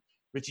Bourne.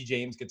 Richie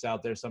James gets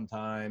out there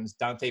sometimes.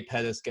 Dante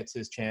Pettis gets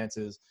his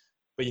chances.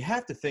 But you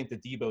have to think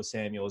that Deebo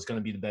Samuel is going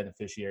to be the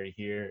beneficiary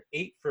here.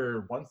 8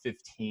 for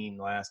 115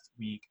 last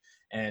week,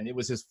 and it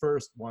was his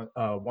first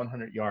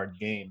 100-yard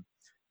game.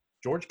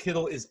 George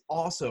Kittle is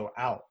also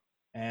out,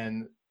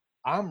 and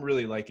I'm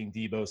really liking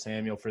Deebo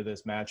Samuel for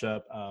this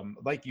matchup.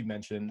 Like you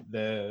mentioned,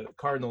 the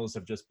Cardinals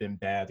have just been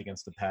bad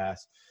against the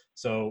pass.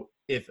 So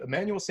if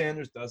Emmanuel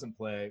Sanders doesn't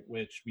play,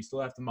 which we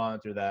still have to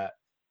monitor that,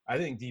 I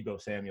think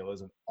Deebo Samuel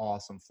is an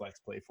awesome flex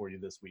play for you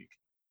this week.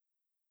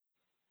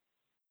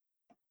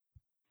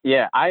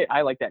 Yeah,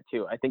 I like that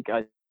too. I think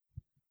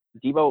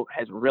Deebo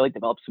has really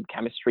developed some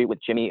chemistry with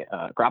Jimmy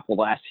Garoppolo the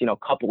last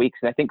couple weeks,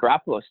 and I think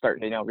Garoppolo is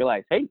starting to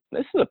realize, hey,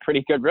 this is a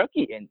pretty good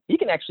rookie, and he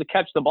can actually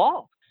catch the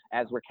ball.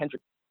 As where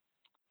Kendrick,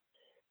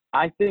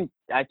 I think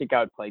I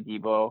would play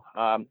Deebo,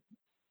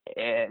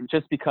 and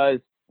just because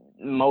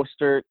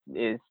Mostert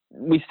is.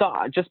 We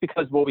saw just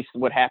because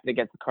what happened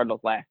against the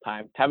Cardinals last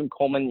time. Tevin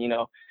Coleman,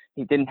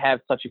 he didn't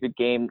have such a good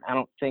game. I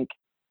don't think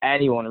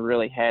anyone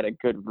really had a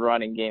good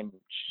running game.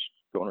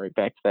 Going right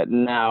back to that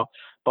now,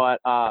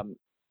 but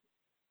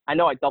I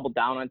know I doubled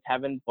down on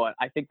Tevin, but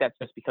I think that's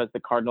just because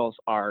the Cardinals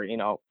are,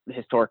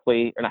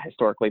 historically, or not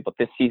historically, but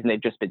this season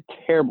they've just been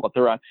terrible at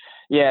the run.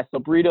 Yeah, so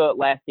Breida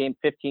last game,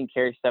 15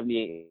 carries,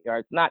 78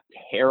 yards. Not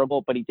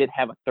terrible, but he did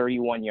have a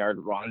 31-yard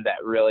run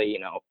that really,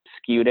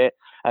 skewed it.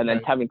 And then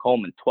right. Tevin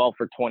Coleman, 12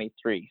 for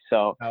 23.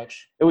 So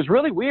Ouch. It was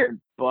really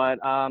weird, but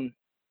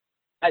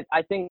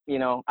I think,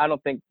 I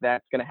don't think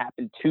that's going to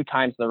happen 2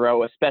 times in a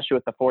row, especially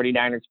with the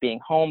 49ers being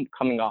home,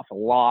 coming off a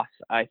loss.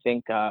 I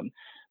think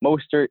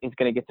Mostert is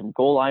going to get some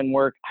goal line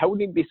work. I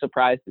wouldn't even be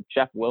surprised if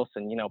Jeff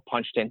Wilson,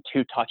 punched in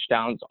 2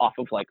 touchdowns off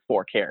of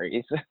 4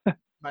 carries.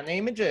 My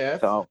name is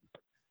Jeff. So,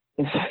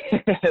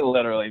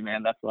 literally,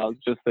 man, that's what I was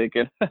just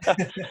thinking.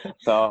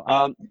 So,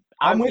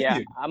 I'm with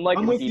you.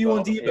 I'm with you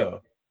on Deebo. Yeah.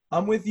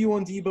 I'm with you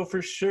on Deebo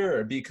for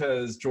sure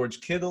because George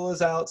Kittle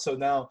is out. So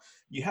now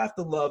you have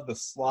to love the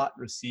slot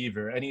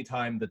receiver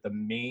anytime that the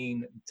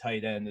main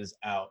tight end is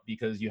out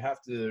because you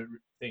have to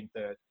think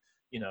that,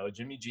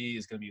 Jimmy G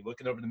is going to be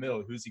looking over the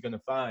middle. Who's he going to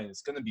find?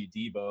 It's going to be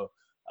Deebo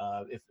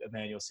if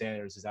Emmanuel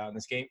Sanders is out in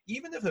this game.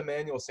 Even if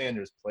Emmanuel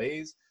Sanders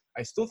plays,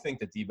 I still think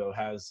that Deebo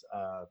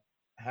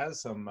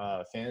has some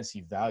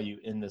fantasy value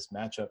in this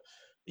matchup.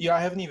 Yeah,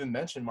 I haven't even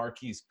mentioned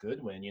Marquise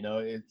Goodwin.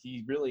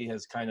 He really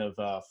has kind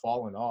of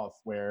fallen off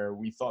where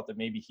we thought that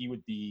maybe he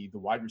would be the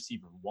wide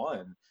receiver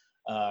 1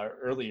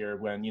 earlier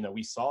when,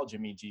 we saw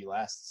Jimmy G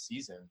last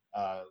season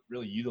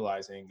really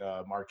utilizing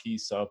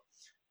Marquise.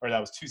 Or that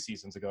was 2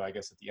 seasons ago, I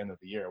guess, at the end of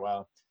the year.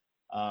 Wow.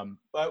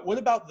 But what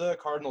about the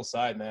Cardinal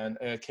side, man?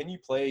 Can you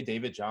play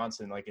David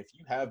Johnson? If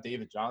you have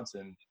David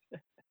Johnson,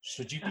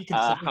 should you be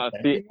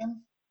considering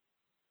him?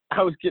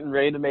 I was getting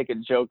ready to make a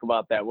joke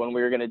about that when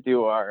we were going to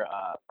do our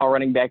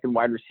running back and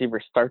wide receiver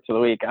starts of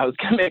the week. I was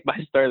going to make my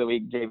start of the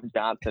week James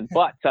Johnson.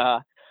 But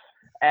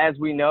as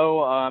we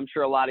know, I'm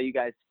sure a lot of you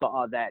guys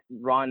saw that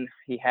run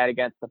he had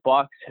against the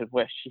Bucs, in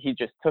which he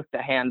just took the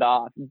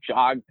handoff,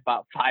 jogged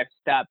about 5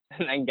 steps,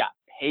 and then got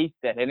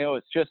pasted. And it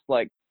was just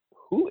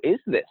who is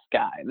this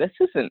guy? This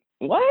isn't –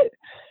 what?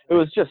 It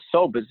was just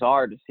so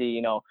bizarre to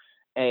see,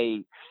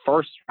 a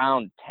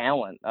first-round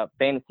talent,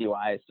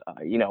 fantasy-wise,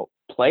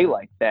 play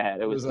like that.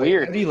 It was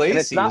weird. Eddie Lacy,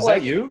 is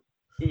that you?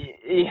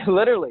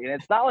 Literally, and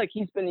it's not like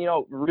he's been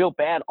real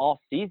bad all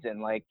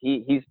season.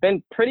 He's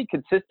been pretty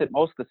consistent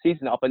most of the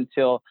season up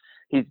until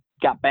he's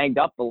got banged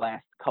up the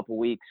last couple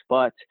weeks.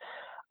 But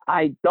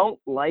I don't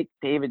like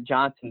David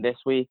Johnson this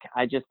week.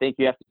 I just think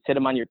you have to sit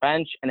him on your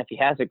bench. And if he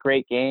has a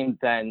great game,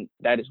 then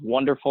that is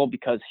wonderful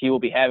because he will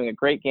be having a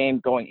great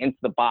game going into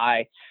the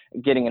bye,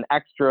 getting an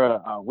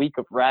extra week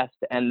of rest.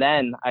 And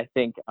then I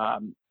think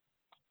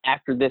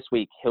after this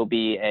week, he'll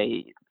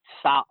be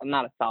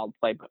not a solid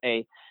play, but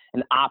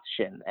an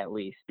option at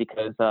least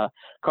because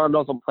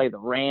Cardinals will play the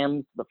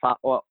Rams the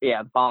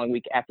following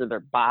week after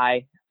their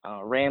bye.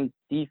 Rams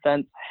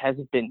defense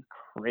hasn't been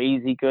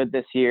crazy good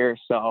this year.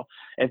 So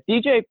if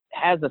DJ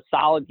has a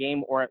solid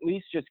game or at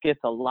least just gets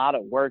a lot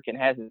of work and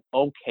has an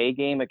okay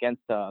game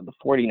against the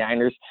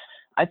 49ers,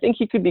 I think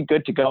he could be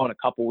good to go in a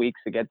couple weeks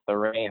against the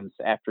Rams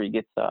after he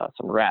gets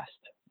some rest.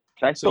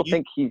 I still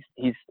think he's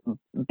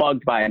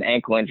bugged by an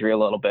ankle injury a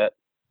little bit.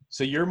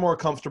 So you're more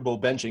comfortable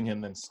benching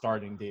him than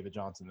starting David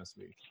Johnson this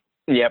week?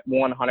 Yep,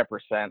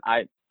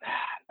 100%.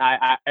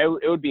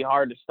 It would be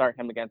hard to start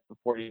him against the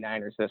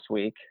 49ers this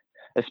week,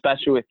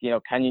 especially with,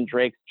 Kenyon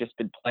Drake's just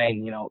been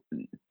playing,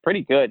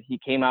 pretty good. He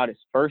came out his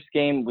first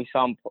game. We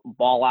saw him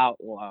ball out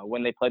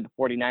when they played the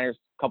 49ers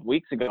a couple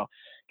weeks ago.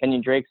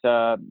 Kenyon Drake's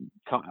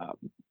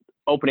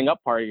opening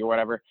up party or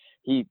whatever.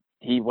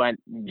 He went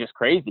just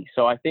crazy.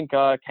 So I think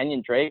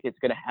Kenyon Drake is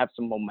going to have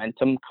some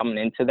momentum coming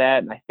into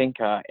that. And I think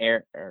the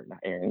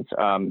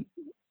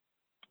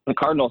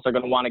Cardinals are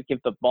going to want to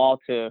give the ball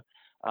to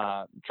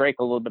Drake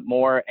a little bit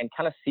more and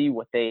kind of see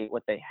what they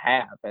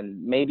have,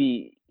 and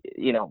maybe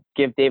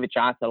give David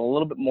Johnson a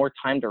little bit more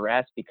time to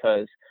rest,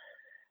 because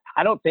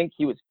I don't think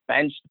he was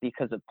benched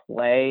because of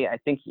play. I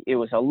think it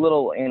was a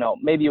little,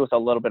 maybe it was a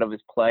little bit of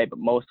his play, but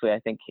mostly I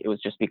think it was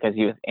just because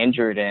he was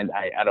injured, and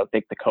I don't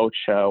think the coach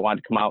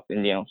wanted to come out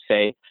and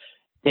say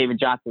David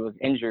Johnson was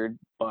injured.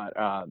 But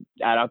I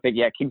don't think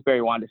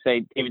Kingsbury wanted to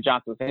say David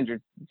Johnson was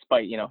injured,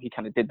 despite he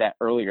kind of did that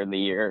earlier in the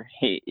year.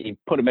 He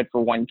put him in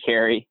for one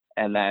carry,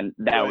 and then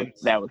that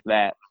was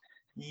that.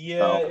 Yeah,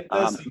 so, it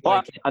does seem but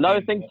like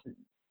another thing.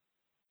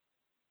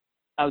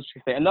 I was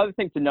going to say, another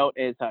thing to note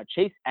is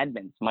Chase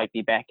Edmonds might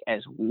be back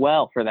as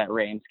well for that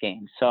Rams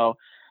game. So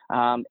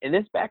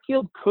this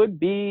backfield could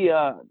be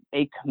a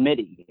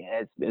committee,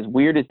 as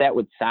weird as that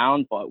would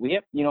sound. But we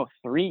have,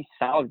 3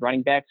 solid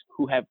running backs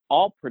who have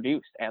all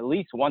produced at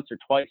least once or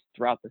twice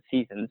throughout the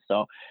season.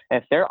 So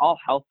if they're all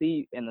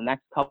healthy in the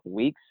next couple of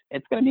weeks,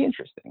 it's going to be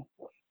interesting.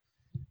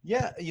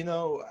 Yeah,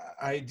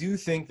 I do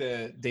think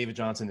that David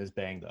Johnson is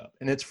banged up,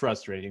 and it's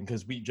frustrating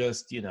because we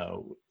just,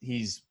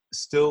 he's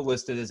still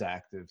listed as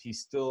active. He's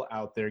still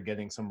out there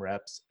getting some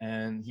reps,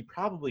 and he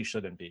probably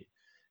shouldn't be,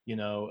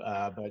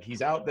 but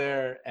he's out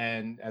there,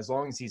 and as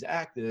long as he's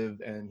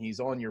active and he's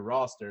on your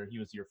roster, he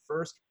was your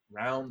first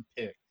round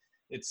pick.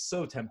 It's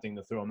so tempting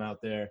to throw him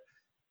out there.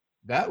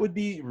 That would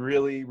be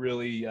really,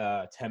 really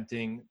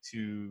tempting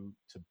to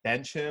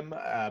bench him.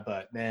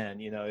 But, man,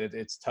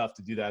 it's tough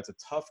to do that. It's a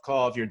tough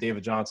call if you're a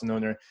David Johnson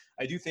owner.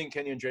 I do think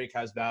Kenyon Drake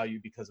has value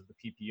because of the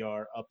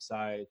PPR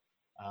upside.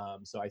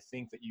 So I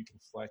think that you can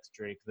flex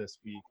Drake this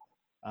week.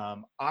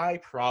 I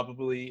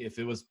probably, if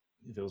it was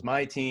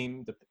my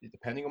team,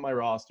 depending on my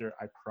roster,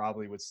 I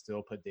probably would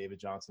still put David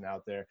Johnson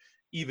out there,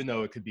 even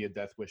though it could be a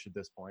death wish at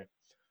this point.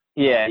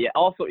 Yeah.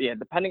 Also,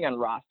 depending on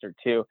roster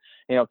too.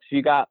 If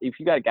you got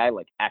a guy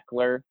like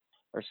Eckler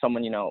or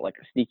someone, like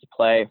a sneaky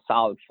play,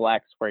 solid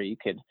flex where you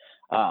could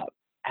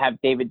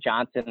have David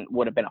Johnson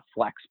would have been a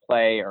flex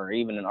play or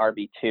even an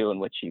RB2 in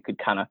which you could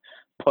kind of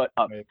put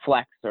a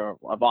flex or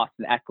of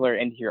Austin Eckler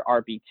into your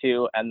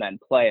RB2 and then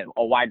play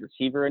a wide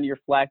receiver into your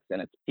flex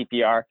and it's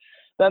PPR.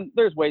 Then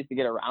there's ways to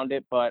get around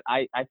it. But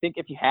I think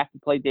if you have to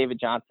play David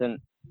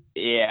Johnson,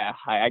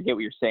 I get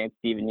what you're saying,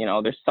 Steven.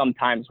 There's some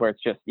times where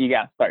it's just you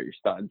got to start your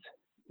studs.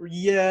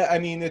 Yeah, I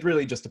mean, it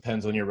really just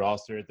depends on your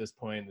roster at this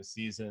point in the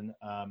season.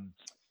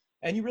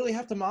 And you really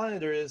have to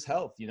monitor his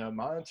health,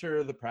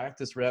 monitor the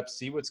practice reps,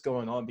 see what's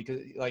going on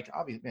because,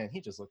 obviously, man, he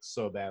just looked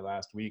so bad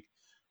last week.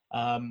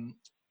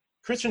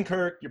 Christian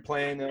Kirk, you're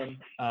playing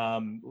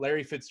him.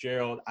 Larry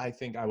Fitzgerald, I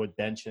think I would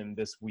bench him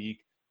this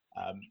week.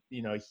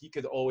 He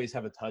could always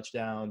have a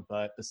touchdown,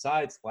 but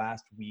besides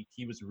last week,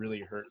 he was really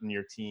hurting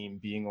your team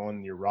being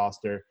on your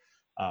roster.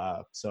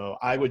 So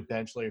I would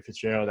bench Larry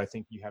Fitzgerald. I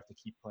think you have to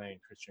keep playing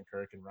Christian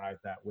Kirk and ride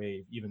that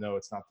wave, even though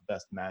it's not the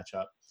best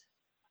matchup.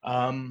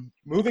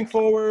 Moving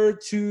forward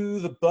to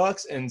the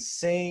Bucks and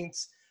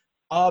Saints,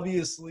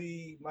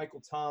 obviously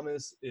Michael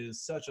Thomas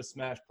is such a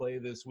smash play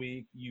this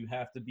week. You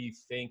have to be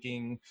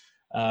thanking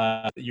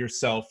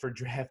yourself for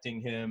drafting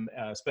him,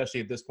 especially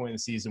at this point in the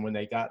season when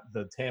they got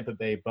the Tampa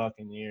Bay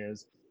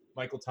Buccaneers.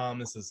 Michael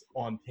Thomas is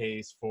on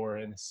pace for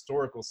an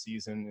historical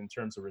season in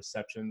terms of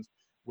receptions,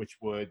 which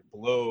would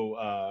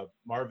blow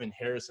Marvin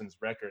Harrison's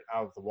record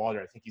out of the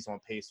water. I think he's on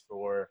pace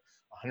for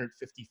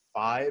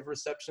 155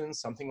 receptions,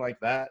 something like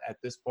that at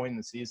this point in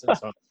the season.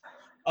 So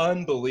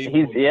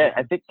unbelievable.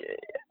 I think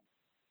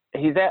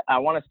he's at, I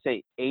want to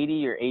say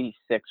 80 or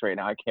 86 right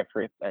now. I can't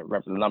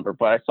remember the number,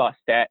 but I saw a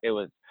stat. It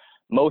was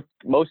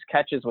most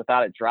catches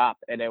without a drop,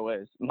 and it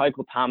was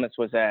Michael Thomas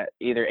was at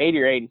either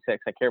 80 or 86.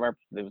 I can't remember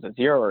if it was a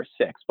 0 or a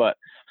 6, but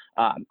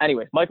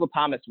anyways, Michael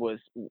Thomas was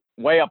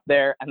way up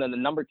there, and then the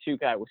number 2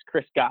 guy was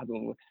Chris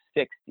Godwin with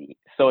 60.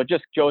 So it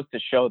just goes to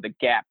show the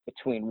gap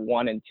between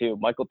 1 and 2.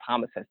 Michael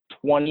Thomas has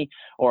 20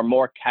 or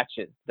more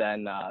catches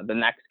than the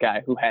next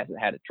guy who hasn't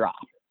had a drop.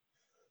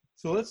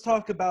 So let's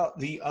talk about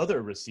the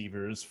other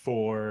receivers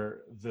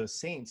for the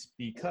Saints,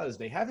 because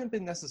they haven't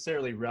been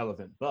necessarily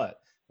relevant, but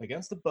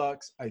against the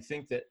Bucs, I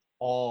think that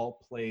all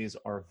plays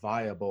are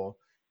viable.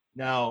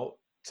 Now,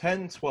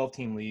 10,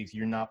 12-team leagues,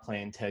 you're not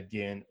playing Ted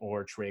Ginn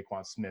or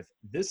Traquan Smith.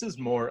 This is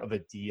more of a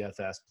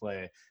DFS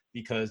play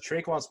because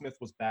Traquan Smith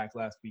was back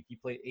last week. He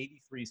played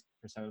 83%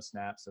 of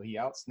snaps, so he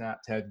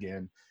outsnapped Ted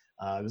Ginn.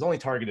 He was only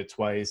targeted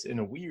twice in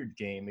a weird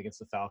game against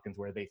the Falcons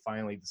where they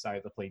finally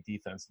decided to play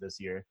defense this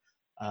year.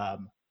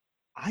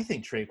 I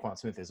think Traquan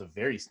Smith is a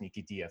very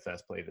sneaky DFS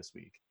play this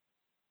week.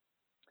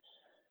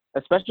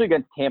 Especially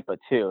against Tampa,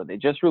 too. They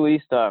just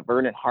released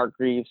Vernon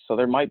Hargreaves, so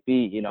there might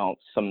be,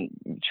 some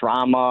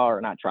drama, or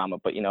not drama,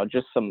 but,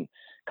 just some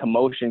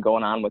commotion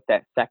going on with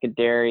that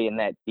secondary and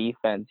that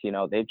defense.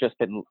 They've just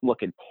been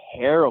looking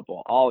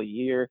terrible all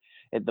year.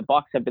 The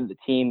Bucs have been the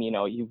team,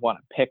 you want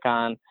to pick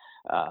on.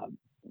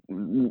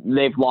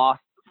 They've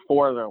lost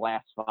 4 of their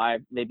last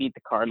 5. They beat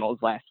the Cardinals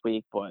last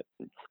week, but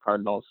it's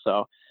Cardinals,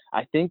 so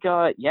I think,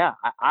 I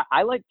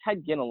like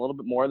Ted Ginn a little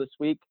bit more this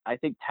week. I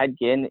think Ted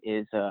Ginn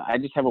is, I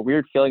just have a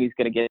weird feeling he's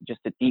going to get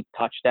just a deep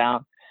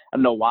touchdown. I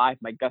don't know why.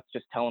 My gut's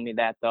just telling me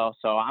that, though.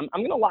 So I'm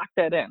going to lock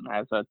that in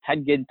as a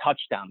Ted Ginn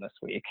touchdown this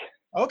week.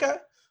 Okay.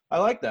 I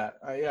like that.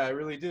 I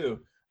really do.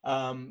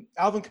 Alvin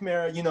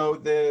Kamara,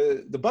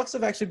 the Bucs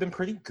have actually been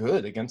pretty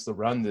good against the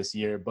run this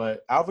year,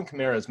 but Alvin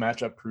Kamara is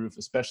matchup proof,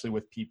 especially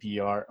with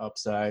PPR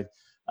upside.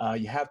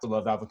 You have to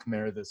love Alvin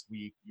Kamara this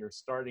week. You're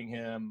starting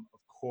him, of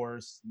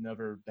course.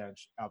 Never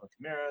bench Alvin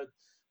Kamara.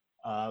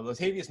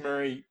 Latavius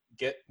Murray,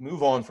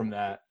 move on from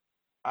that.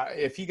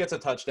 If he gets a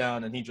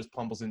touchdown and he just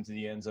pummels into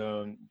the end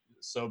zone,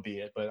 so be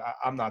it. But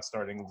I'm not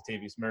starting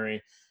Latavius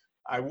Murray.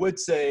 I would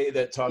say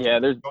that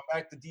go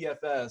back to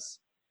DFS,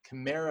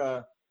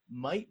 Kamara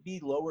might be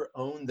lower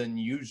owned than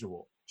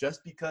usual,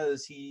 just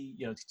because he,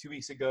 2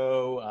 weeks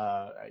ago,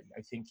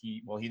 I think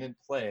he didn't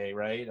play,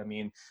 right? I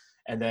mean,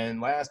 and then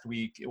last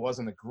week it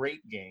wasn't a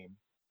great game.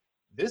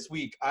 This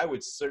week, I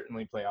would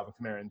certainly play Alvin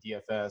Kamara in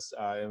DFS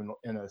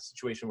in a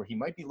situation where he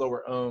might be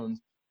lower owned.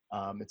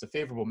 It's a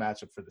favorable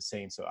matchup for the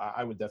Saints, so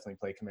I would definitely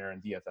play Kamara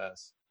in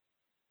DFS.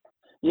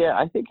 Yeah,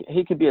 I think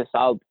he could be a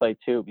solid play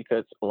too,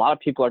 because a lot of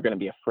people are going to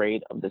be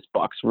afraid of this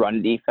Bucs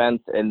run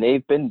defense, and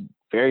they've been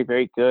very,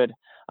 very good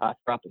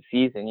throughout the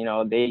season.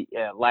 They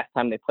last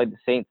time they played the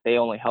Saints, they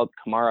only held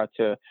Kamara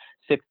to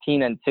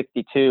 16 and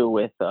 62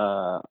 with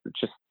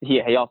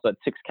he also had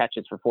 6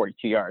 catches for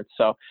 42 yards.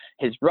 So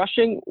his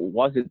rushing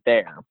wasn't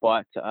there,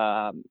 but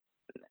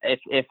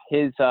if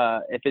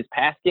his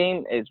pass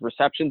game, his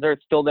receptions are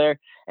still there,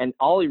 and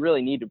all he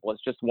really needed was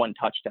just 1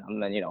 touchdown,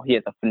 and then he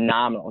has a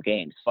phenomenal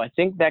game. So I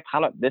think that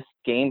this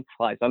game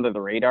flies under the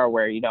radar,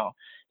 where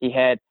he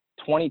had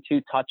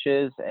 22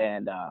 touches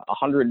and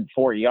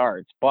 104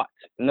 yards, but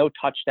no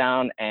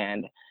touchdown.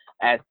 And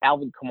as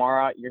Alvin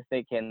Kamara, you're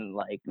thinking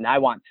now I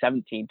want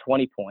 17,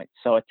 20 points.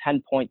 So a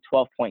 10-point,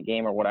 12-point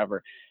game or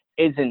whatever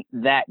isn't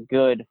that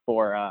good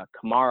for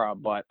Kamara,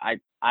 but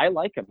I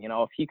like him.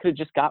 If he could have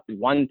just got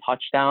 1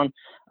 touchdown,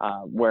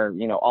 where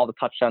all the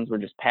touchdowns were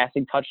just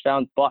passing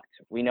touchdowns, but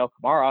we know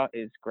Kamara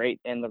is great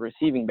in the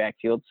receiving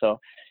backfield, so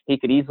he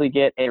could easily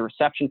get a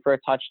reception for a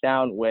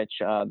touchdown, which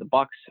the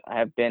Bucs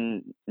have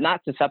been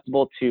not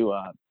susceptible to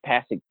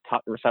passing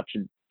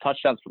reception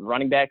touchdowns from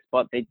running backs,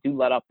 but they do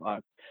let up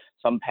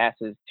some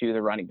passes to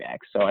the running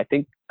backs. So I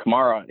think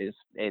Kamara is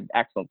an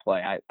excellent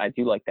play. I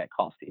do like that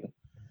call, Steve.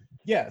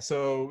 Yeah,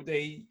 so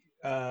they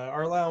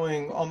are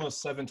allowing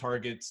almost 7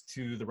 targets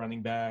to the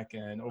running back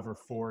and over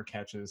 4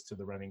 catches to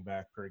the running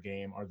back per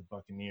game are the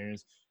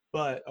Buccaneers.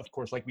 But, of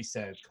course, like we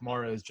said,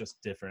 Kamara is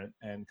just different,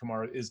 and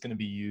Kamara is going to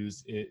be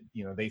used.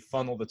 They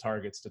funnel the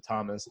targets to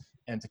Thomas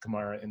and to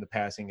Kamara in the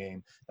passing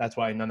game. That's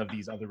why none of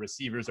these other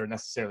receivers are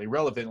necessarily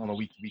relevant on a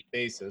week-to-week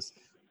basis.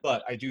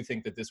 But I do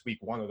think that this week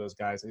one of those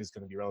guys is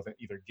going to be relevant,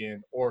 either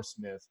Ginn or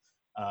Smith,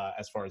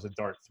 as far as a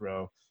dart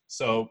throw.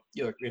 So,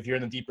 if you're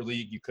in a deeper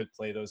league, you could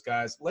play those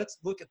guys. Let's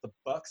look at the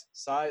Bucs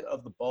side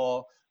of the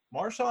ball.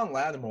 Marshawn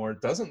Lattimore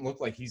doesn't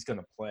look like he's going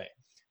to play.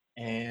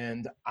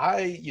 And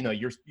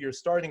you're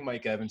starting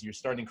Mike Evans, you're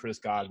starting Chris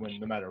Godwin,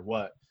 no matter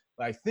what.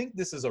 But I think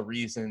this is a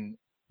reason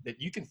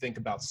that you can think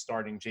about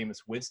starting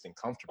Jameis Winston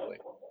comfortably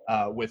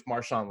with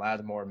Marshawn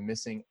Lattimore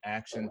missing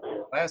action.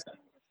 Last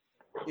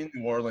in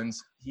New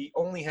Orleans, he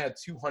only had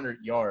 200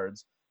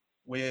 yards,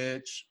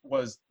 which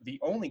was the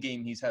only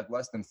game he's had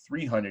less than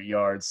 300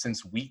 yards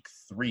since week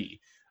 3.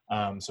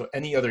 So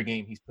any other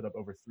game he's put up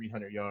over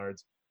 300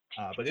 yards.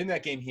 But in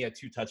that game, he had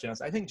 2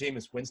 touchdowns. I think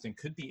Jameis Winston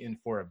could be in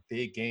for a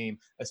big game,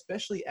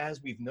 especially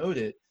as we've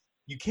noted,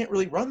 you can't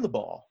really run the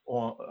ball.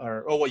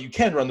 You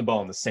can run the ball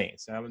on the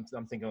Saints. I'm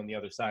thinking on the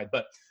other side.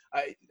 But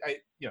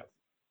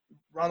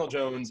Ronald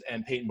Jones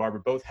and Peyton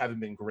Barber both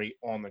haven't been great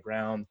on the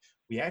ground.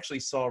 We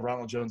actually saw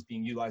Ronald Jones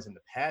being utilized in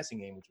the passing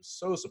game, which was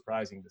so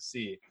surprising to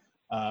see.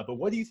 But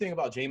what do you think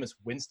about Jameis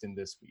Winston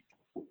this week?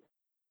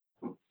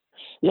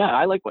 Yeah,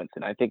 I like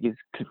Winston. I think he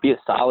could be a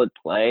solid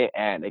play.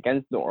 And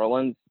against New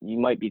Orleans, you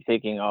might be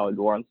thinking, oh,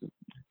 New Orleans is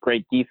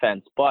great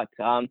defense. But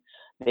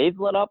they've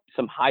let up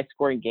some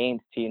high-scoring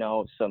games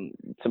to, some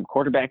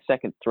quarterbacks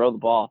that can throw the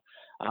ball.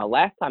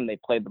 Last time they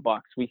played the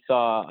Bucs, we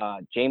saw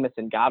Jameis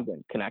and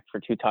Godwin connect for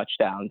 2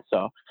 touchdowns.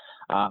 So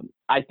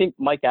I think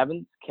Mike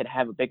Evans could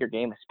have a bigger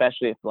game,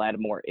 especially if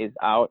Lattimore is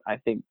out. I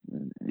think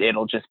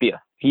it'll just be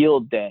a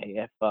field day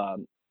if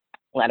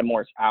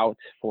Lattimore's out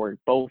for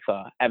both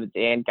Evans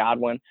and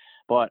Godwin.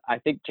 But I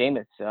think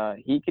Jameis,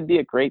 he could be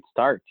a great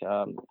start.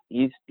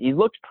 He's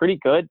looked pretty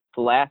good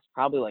the last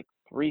probably like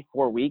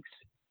 3-4 weeks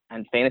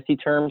in fantasy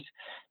terms.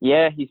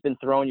 Yeah, he's been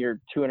throwing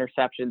your 2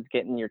 interceptions,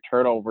 getting your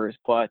turnovers.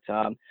 But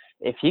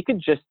if he could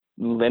just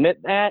limit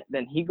that,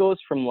 then he goes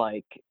from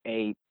like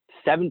a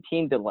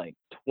 17 to like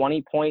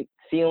 20 point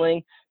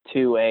ceiling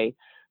to a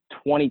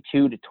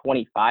 22 to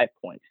 25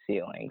 point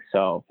ceiling.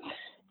 So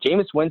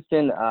Jameis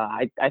Winston,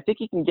 I think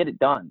he can get it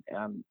done.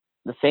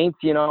 The Saints,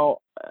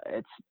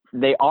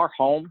 they are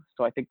home,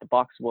 so I think the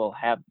Bucs will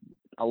have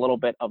a little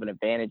bit of an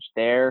advantage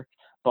there.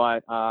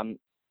 But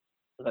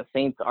the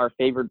Saints are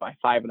favored by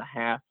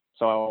 5.5,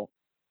 so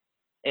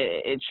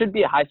it should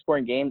be a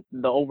high-scoring game.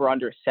 The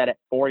over/under is set at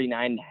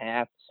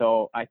 49.5,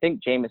 so I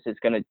think Jameis is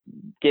going to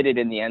get it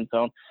in the end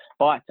zone.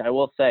 But I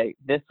will say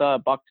this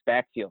Bucs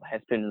backfield has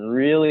been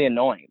really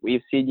annoying.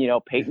 We've seen,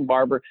 Peyton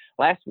Barber.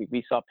 Last week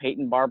we saw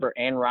Peyton Barber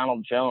and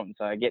Ronald Jones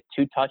get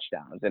 2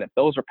 touchdowns, and if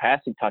those were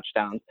passing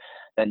touchdowns,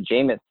 then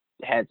Jameis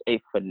has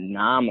a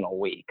phenomenal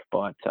week.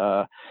 But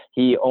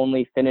he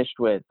only finished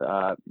with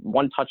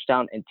 1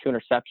 touchdown and 2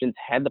 interceptions,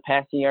 had the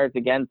passing yards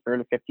again,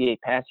 358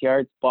 pass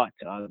yards, but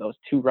those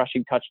 2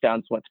 rushing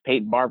touchdowns went to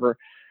Peyton Barber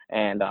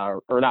and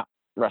or not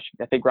rushing.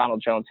 I think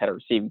Ronald Jones had a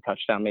receiving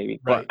touchdown maybe.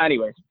 Right. But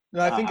anyways.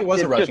 No, I think it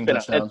was a rushing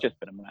touchdown. It's just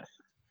been a mess.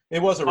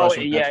 It was a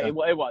rushing touchdown. It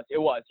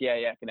was. Yeah,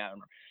 I can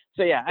remember.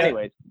 So,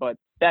 anyways, but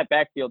that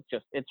backfield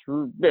it's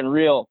been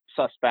real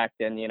suspect.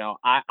 And,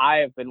 I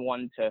have been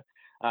one to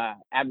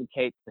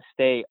advocate to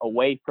stay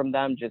away from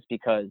them just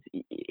because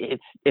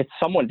it's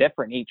someone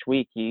different each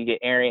week. You get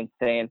Arians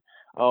saying,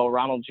 oh,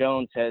 Ronald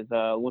Jones has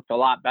looked a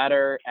lot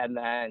better, and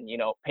then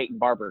Peyton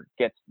Barber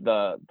gets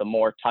the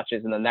more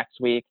touches in the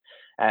next week,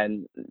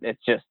 and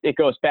it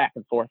goes back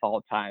and forth all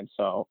the time.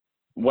 So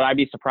would I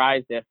be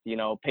surprised if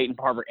Peyton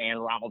Barber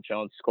and Ronald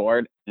Jones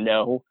scored?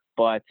 No,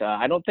 but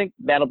I don't think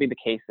that'll be the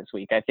case this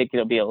week. I think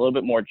it'll be a little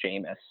bit more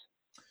Jameis.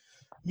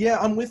 Yeah,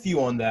 I'm with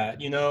you on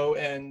that,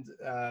 and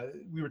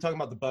we were talking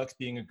about the Bucs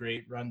being a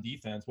great run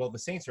defense. Well, the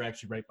Saints are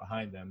actually right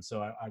behind them.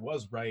 So I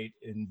was right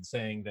in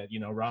saying that,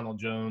 Ronald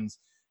Jones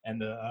and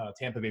the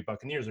Tampa Bay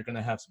Buccaneers are going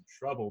to have some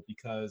trouble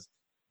because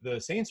the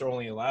Saints are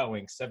only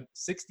allowing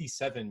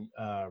 67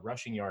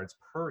 rushing yards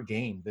per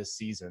game this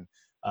season,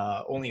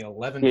 only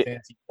 11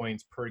 fantasy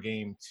points per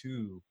game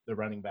to the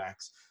running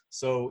backs.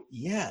 So,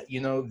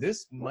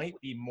 this might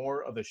be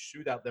more of a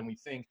shootout than we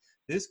think.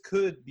 This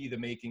could be the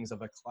makings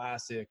of a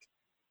classic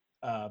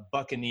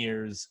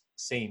Buccaneers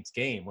Saints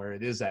game where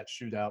it is that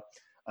shootout.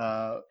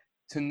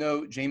 To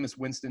note, Jameis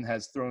Winston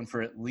has thrown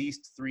for at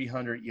least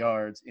 300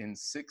 yards in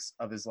 6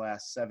 of his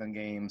last 7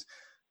 games.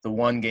 The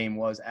one game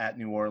was at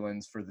New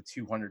Orleans for the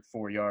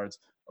 204 yards.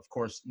 Of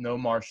course, no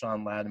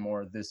Marshawn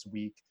Lattimore this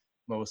week,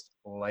 most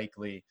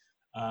likely.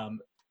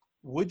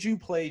 Would you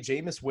play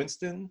Jameis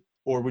Winston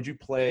or would you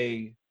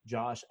play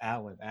Josh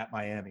Allen at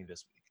Miami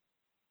this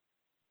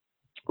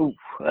week? Ooh,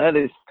 that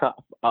is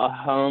tough.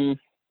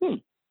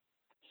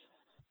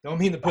 Don't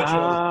mean to put you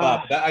on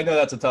the spot. I know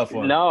that's a tough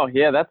one. No,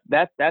 yeah,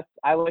 that's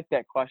I like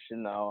that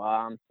question though.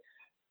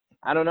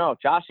 I don't know.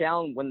 Josh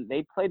Allen, when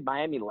they played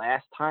Miami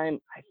last time,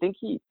 I think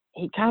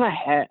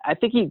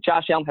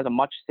Josh Allen has a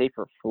much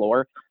safer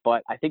floor,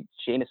 but I think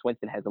Jameis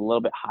Winston has a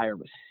little bit higher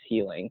of a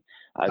ceiling.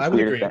 As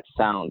weird as that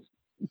sounds.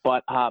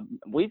 But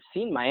we've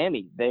seen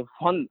Miami. They've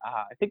won,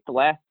 I think, the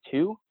last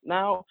 2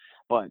 now,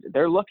 but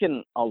they're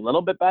looking a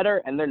little bit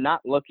better, and they're not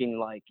looking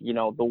like,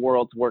 the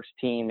world's worst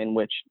team in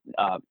which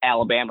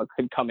Alabama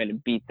could come in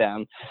and beat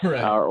them,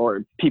 right.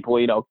 Or people,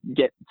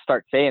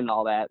 start saying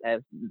all that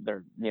as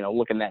they're,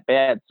 looking that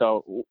bad.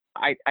 So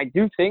I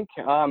do think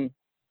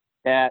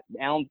that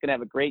Allen's going to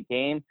have a great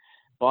game,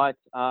 but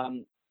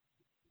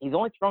he's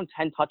only thrown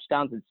 10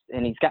 touchdowns,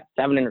 and he's got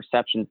 7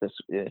 interceptions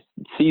this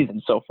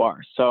season so far.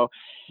 So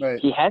right.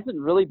 He hasn't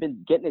really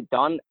been getting it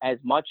done as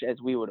much as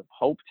we would have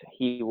hoped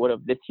he would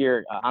have this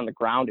year on the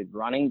ground and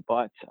running.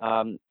 But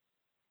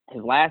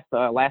his last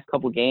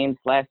couple of games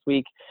last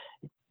week,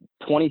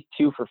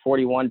 22 for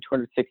 41,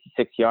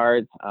 266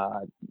 yards.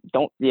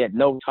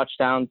 No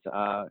touchdowns.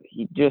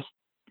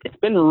 It's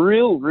been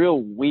real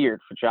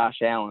weird for Josh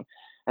Allen.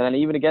 And then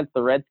even against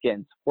the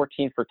Redskins,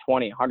 14 for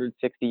 20,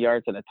 160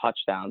 yards and a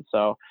touchdown.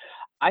 So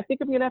I think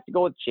I'm going to have to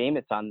go with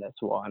Jameis on this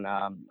one.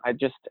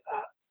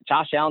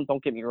 Josh Allen,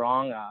 don't get me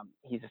wrong.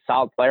 He's a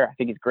solid player. I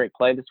think he's a great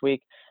play this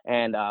week.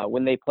 And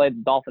when they played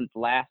the Dolphins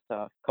last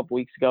couple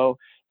weeks ago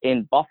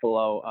in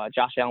Buffalo,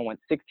 Josh Allen went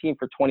 16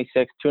 for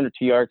 26,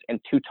 202 yards, and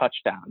 2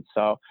 touchdowns.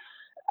 So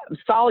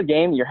solid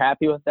game. You're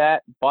happy with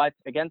that. But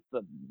against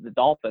the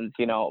Dolphins,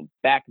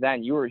 back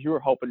then you were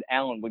hoping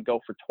Allen would go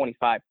for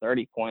 25,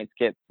 30 points,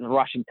 get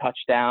rushing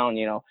touchdown,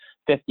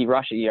 50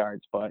 rushing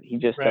yards. But he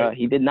just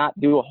he did not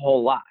do a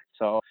whole lot.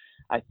 So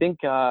I think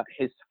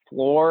his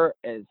floor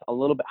is a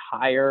little bit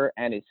higher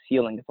and his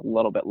ceiling is a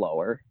little bit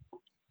lower.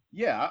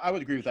 Yeah, I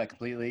would agree with that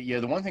completely. Yeah,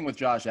 the one thing with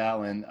Josh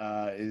Allen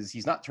is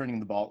he's not turning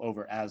the ball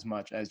over as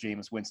much as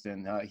Jameis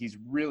Winston. He's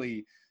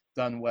really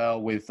done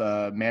well with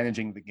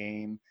managing the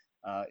game.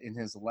 In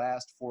his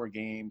last 4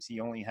 games, he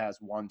only has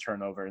 1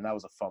 turnover, and that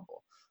was a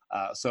fumble.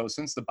 So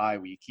since the bye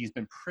week, he's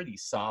been pretty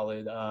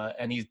solid,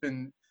 and he's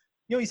been,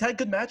 he's had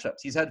good matchups.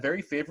 He's had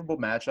very favorable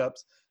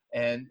matchups,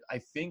 and I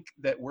think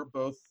that we're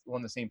both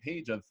on the same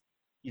page of,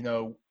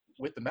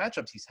 with the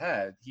matchups he's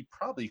had, he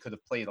probably could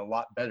have played a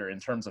lot better in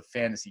terms of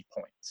fantasy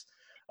points.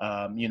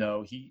 The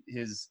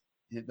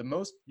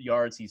most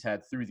yards he's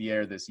had through the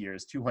air this year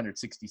is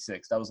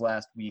 266. That was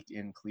last week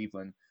in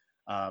Cleveland,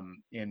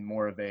 in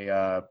more of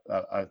a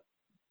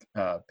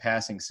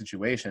passing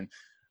situation.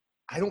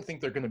 I don't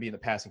think they're going to be in a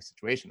passing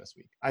situation this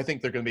week. I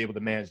think they're going to be able to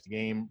manage the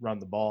game, run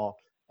the ball,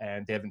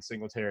 and Devin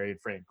Singletary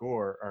and Frank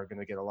Gore are going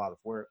to get a lot of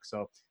work.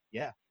 So,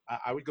 yeah,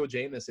 I would go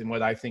Jameis in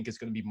what I think is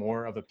going to be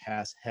more of a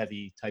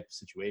pass-heavy type of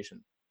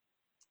situation.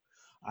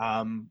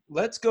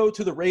 Let's go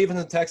to the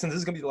Ravens and Texans. This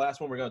is going to be the last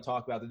one we're going to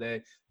talk about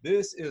today.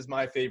 This is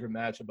my favorite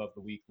matchup of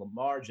the week,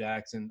 Lamar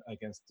Jackson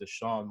against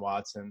Deshaun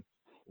Watson.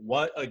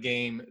 What a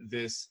game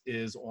this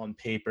is on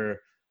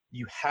paper.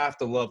 You have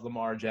to love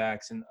Lamar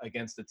Jackson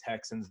against the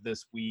Texans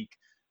this week.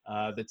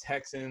 The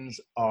Texans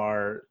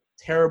are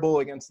terrible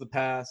against the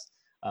pass.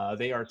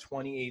 They are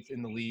 28th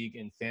in the league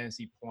in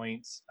fantasy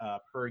points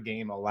per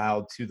game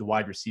allowed to the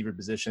wide receiver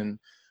position,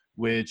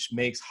 which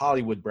makes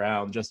Hollywood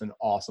Brown just an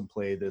awesome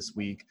play this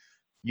week.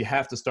 You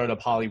have to start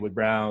up Hollywood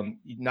Brown,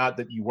 not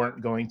that you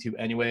weren't going to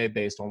anyway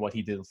based on what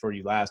he did for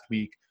you last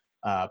week,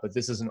 but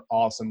this is an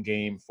awesome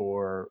game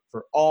for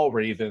all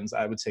Ravens.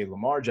 I would say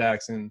Lamar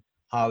Jackson,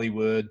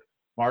 Hollywood,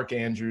 Mark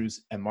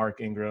Andrews, and Mark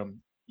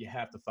Ingram. You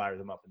have to fire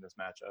them up in this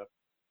matchup.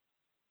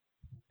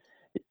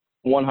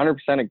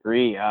 100%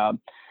 agree.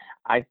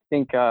 I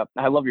think I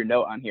love your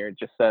note on here. It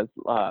just says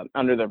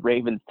under the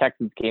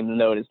Ravens-Texans game, the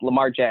note is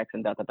Lamar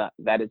Jackson, ...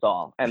 that is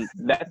all. And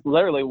that's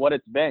literally what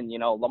it's been.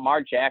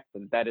 Lamar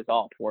Jackson, that is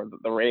all for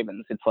the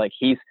Ravens. It's like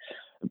he's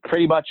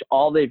pretty much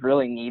all they've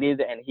really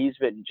needed, and he's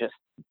been just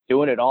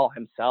doing it all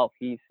himself.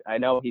 I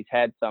know he's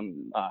had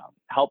some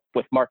help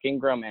with Mark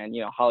Ingram and,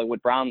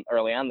 Hollywood Brown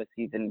early on this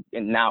season,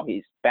 and now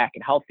he's back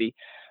and healthy.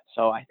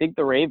 So I think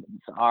the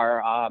Ravens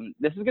are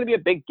this is going to be a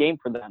big game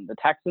for them. The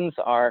Texans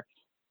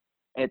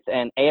it's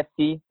an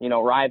AFC,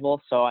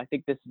 rival. So I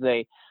think this is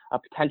a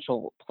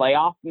potential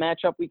playoff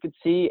matchup we could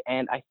see.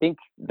 And I think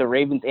the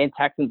Ravens and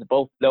Texans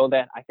both know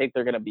that. I think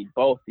they're going to be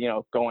both,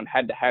 going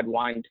head to head,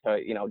 wanting to,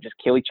 just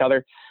kill each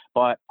other.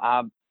 But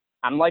I'm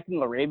liking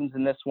the Ravens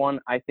in this one.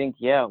 I think,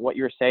 what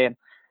you're saying,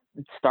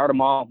 start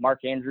them all. Mark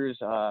Andrews,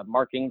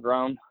 Mark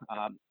Ingram,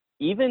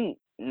 even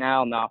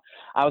now.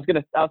 I was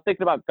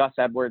thinking about Gus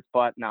Edwards,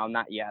 but no,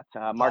 not yet.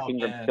 Mark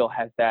Ingram still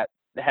has that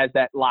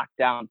locked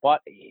down.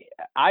 But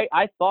I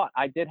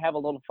did have a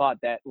little thought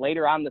that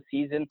later on the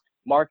season,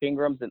 Mark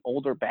Ingram's an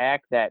older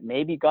back, that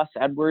maybe Gus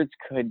Edwards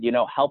could,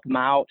 help him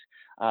out,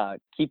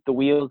 keep the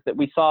wheels. That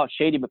we saw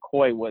Shady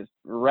McCoy was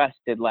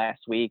rested last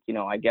week,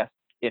 I guess,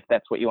 if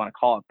that's what you want to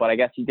call it. But I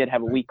guess he did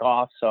have a week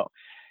off. So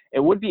it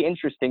would be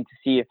interesting to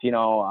see if,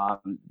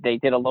 they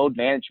did a load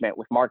management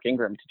with Mark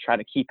Ingram to try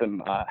to keep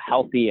him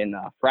healthy and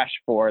fresh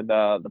for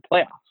the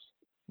playoffs.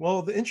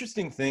 Well, the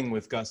interesting thing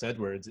with Gus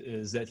Edwards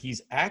is that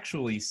he's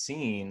actually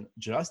seen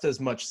just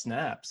as much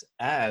snaps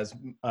as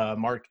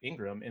Mark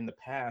Ingram in the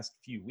past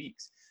few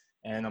weeks.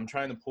 And I'm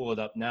trying to pull it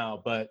up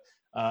now. But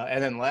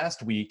and then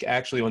last week,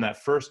 actually on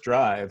that first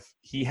drive,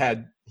 he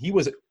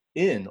was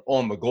in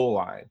on the goal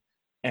line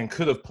and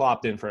could have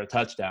plopped in for a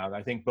touchdown.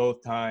 I think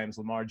both times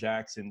Lamar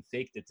Jackson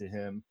faked it to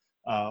him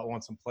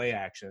on some play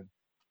action.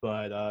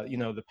 But,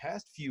 the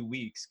past few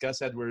weeks,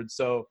 Gus Edwards,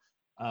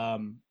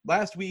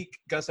 last week,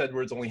 Gus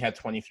Edwards only had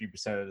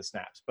 23% of the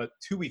snaps, but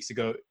 2 weeks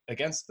ago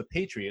against the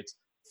Patriots,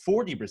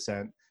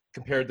 40%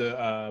 compared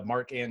to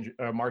Mark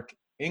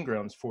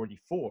Ingram's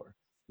 44.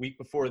 Week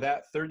before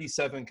that,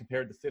 37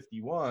 compared to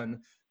 51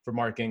 for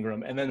Mark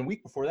Ingram. And then the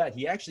week before that,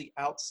 he actually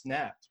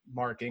outsnapped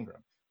Mark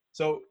Ingram.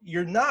 So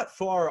you're not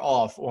far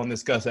off on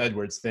this Gus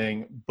Edwards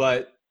thing,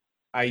 but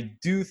I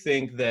do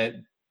think that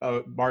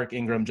Mark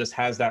Ingram just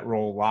has that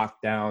role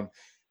locked down.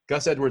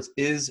 Gus Edwards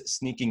is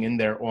sneaking in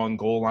there on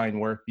goal line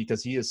work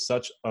because he is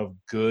such a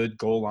good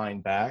goal line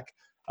back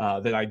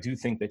that I do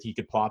think that he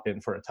could plop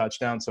in for a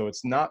touchdown. So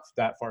it's not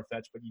that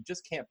far-fetched, but you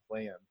just can't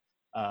play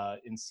him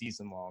in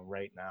season long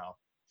right now.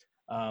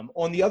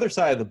 On the other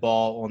side of the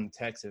ball, on the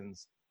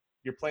Texans,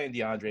 you're playing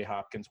DeAndre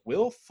Hopkins.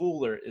 Will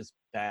Fuller is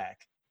back.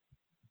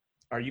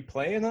 Are you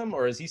playing him,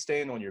 or is he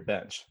staying on your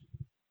bench?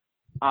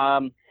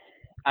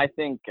 I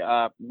think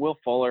Will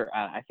Fuller,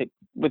 I think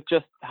with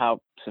just how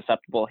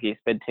susceptible he's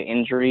been to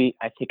injury,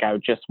 I think I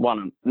would just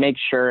want to make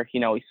sure,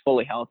 he's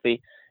fully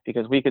healthy.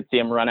 because we could see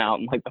him run out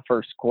in like the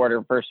first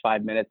quarter, first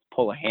 5 minutes,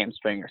 pull a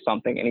hamstring or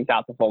something, and he's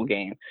out the full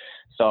game.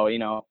 So,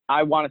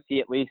 I want to see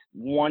at least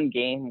one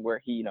game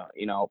where he,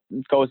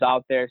 goes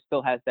out there,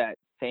 still has that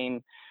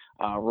same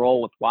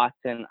role with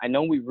Watson. I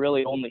know we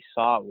really only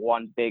saw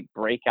one big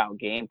breakout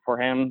game for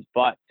him,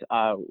 but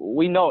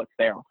we know it's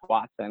there with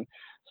Watson.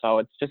 So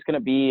it's just going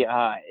to be,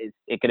 is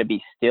it going to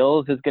be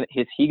Stills? Is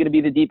he going to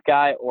be the deep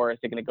guy, or is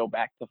it going to go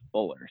back to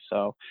Fuller?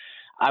 So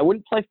I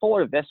wouldn't play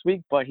Fuller this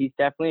week, but he's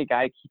definitely a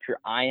guy to keep your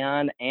eye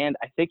on. And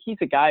I think he's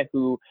a guy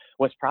who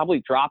was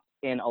probably dropped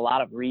in a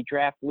lot of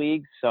redraft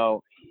leagues.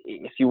 So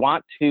if you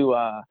want to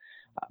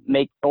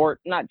or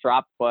not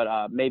drop,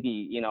 but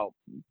maybe,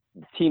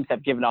 teams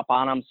have given up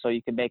on him, so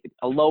you can make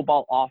a low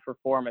ball offer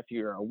for him if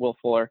you're a Will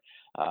Fuller,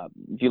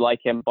 if you like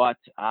him. But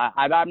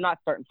I'm not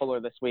starting Fuller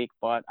this week,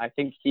 but I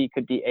think he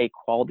could be a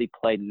quality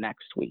play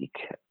next week.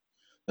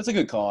 That's a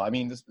good call. I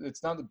mean,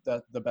 it's not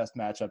the best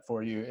matchup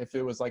for you. If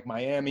it was like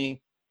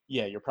Miami,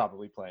 yeah, you're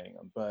probably playing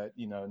him. But,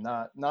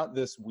 not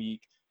this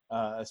week,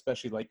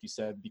 especially like you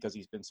said, because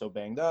he's been so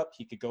banged up.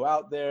 He could go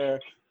out there,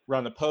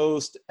 run a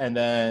post, and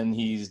then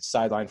he's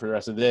sidelined for the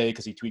rest of the day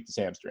because he tweaked his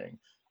hamstring.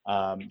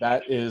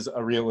 That is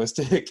a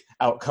realistic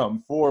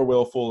outcome for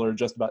Will Fuller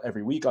just about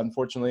every week,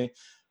 unfortunately.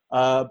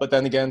 But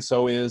then again,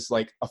 so is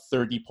like a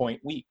 30-point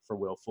week for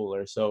Will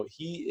Fuller. So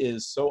he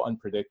is so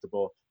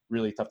unpredictable,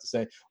 really tough to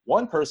say.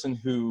 One person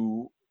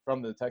who,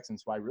 from the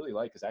Texans, who I really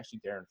like is actually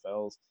Darren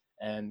Fells.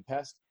 And the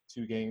past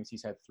 2 games,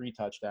 he's had 3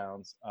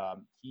 touchdowns.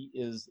 He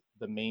is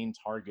the main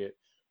target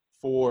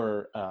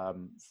for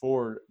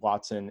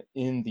Watson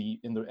in the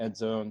end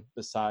zone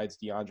besides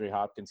DeAndre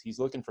Hopkins. He's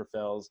looking for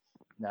Fells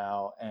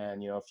now,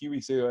 and a few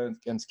weeks ago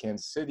against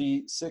Kansas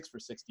City, 6 for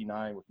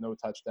 69 with no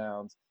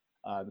touchdowns.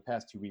 The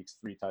past 2 weeks,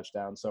 3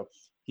 touchdowns. So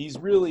he's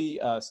really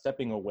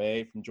stepping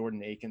away from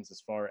Jordan Akins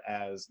as far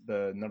as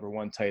the number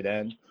 1 tight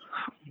end,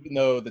 even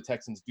though the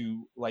Texans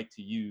do like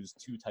to use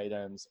 2 tight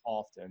ends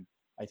often.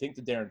 I think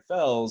that Darren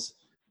Fells,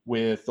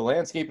 with the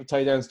landscape of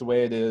tight ends the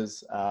way it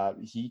is,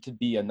 he could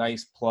be a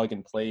nice plug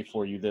and play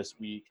for you this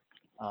week.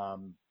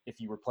 If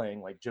you were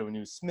playing like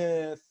Jonnu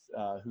Smith,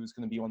 who's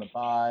going to be on a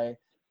bye,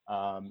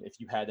 if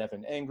you had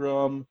Evan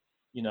Engram,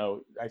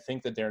 I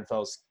think that Darren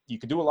Fells, you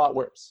could do a lot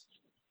worse.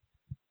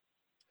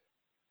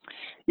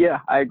 Yeah,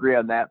 I agree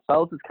on that.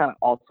 Fells has kind of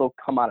also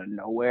come out of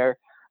nowhere.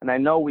 And I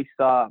know we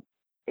saw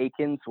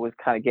Akins was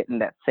kind of getting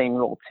that same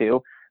role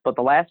too. But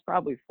the last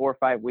probably 4 or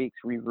 5 weeks,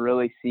 we've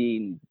really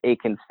seen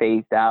Akins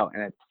phased out,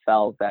 and it's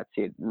Fells that's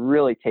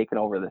really taken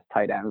over this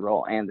tight end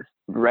role and this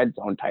red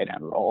zone tight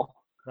end role.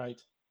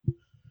 Right.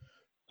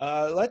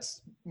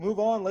 Let's move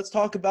on. Let's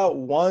talk about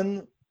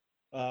one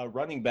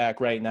running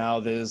back right now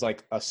that is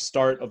like a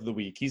start of the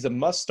week. He's a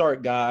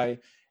must-start guy,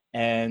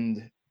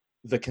 and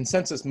the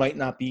consensus might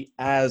not be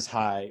as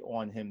high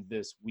on him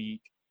this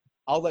week.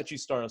 I'll let you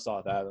start us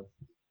off, Adam.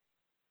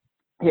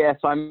 Yeah,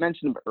 so I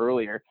mentioned him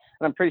earlier,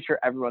 and I'm pretty sure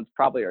everyone's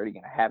probably already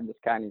going to have this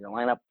guy in your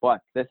lineup,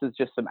 but this is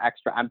just some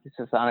extra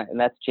emphasis on it, and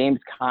that's James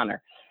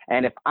Conner.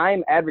 And if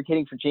I'm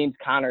advocating for James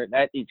Conner,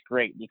 that is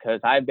great, because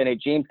I've been a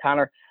James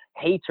Conner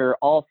hater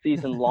all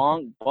season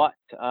long, but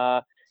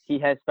he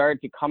has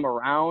started to come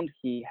around.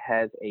 He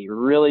has a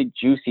really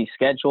juicy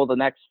schedule the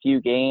next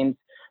few games.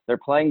 They're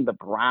playing the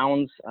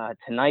Browns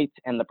tonight,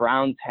 and the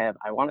Browns have,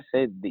 I want to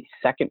say, the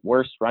second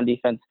worst run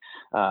defense.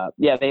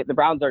 The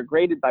Browns are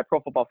graded by Pro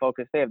Football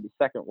Focus. They have the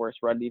second worst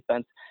run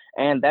defense,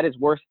 and that is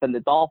worse than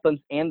the Dolphins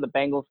and the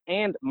Bengals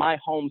and my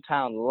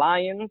hometown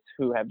Lions,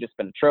 who have just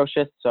been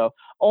atrocious. So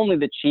only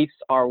the Chiefs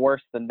are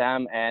worse than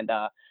them, and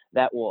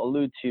that will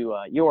allude to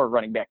your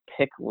running back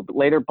pick a little bit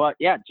later. But,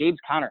 yeah, James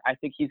Conner, I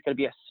think he's going to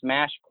be a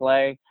smash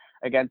play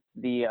against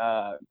the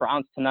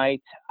Browns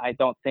tonight. I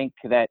don't think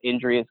that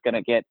injury is going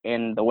to get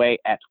in the way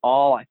at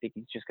all. I think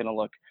he's just going to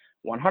look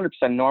 100%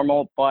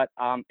 normal. But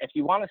if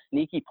you want a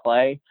sneaky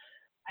play,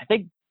 I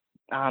think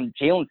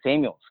Jalen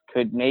Samuels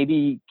could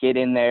maybe get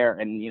in there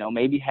and,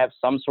 maybe have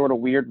some sort of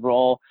weird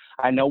role.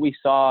 I know we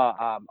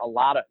saw a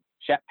lot of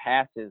jet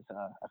passes.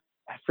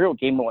 I forget what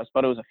game it was,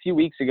 but it was a few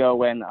weeks ago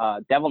when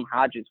Devlin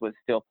Hodges was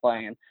still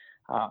playing.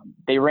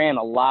 They ran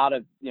a lot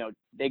of,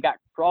 they got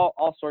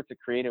all sorts of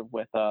creative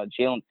with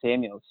Jalen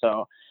Samuels.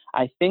 So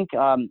I think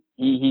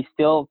he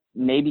still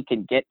maybe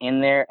can get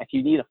in there. If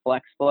you need a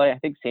flex play, I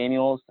think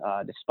Samuels,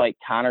 despite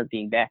Conner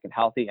being back and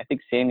healthy, I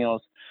think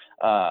Samuels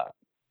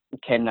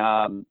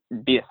can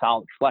be a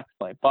solid flex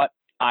play. But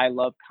I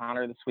love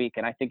Conner this week,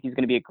 and I think he's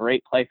going to be a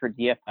great play for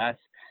DFS.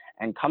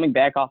 And coming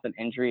back off an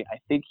injury, I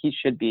think he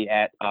should be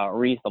at a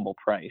reasonable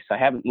price. I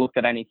haven't looked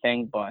at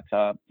anything, but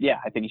I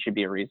think he should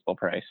be a reasonable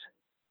price.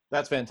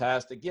 That's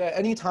fantastic. Yeah,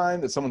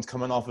 anytime that someone's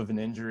coming off of an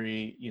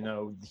injury,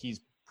 he's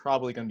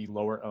probably going to be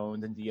lower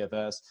owned in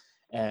DFS.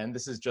 And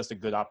this is just a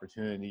good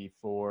opportunity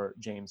for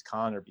James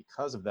Conner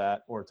because of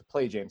that, or to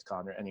play James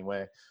Conner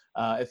anyway.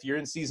 If you're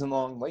in season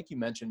long, like you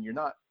mentioned, you're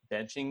not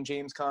benching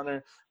James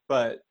Conner,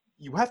 but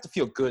you have to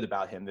feel good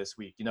about him this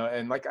week,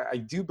 and like I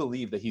do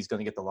believe that he's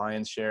going to get the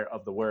lion's share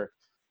of the work.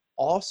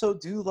 also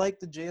do like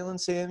the Jalen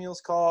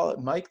Samuels call.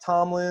 Mike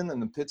Tomlin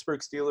and the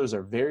Pittsburgh Steelers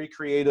are very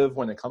creative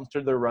when it comes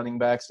to their running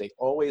backs. They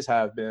always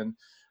have been.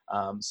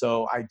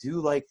 So I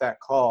do like that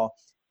call.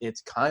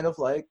 It's kind of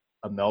like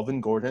a Melvin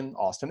Gordon,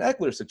 Austin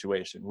Eckler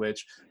situation,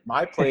 which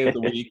my play of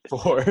the week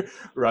for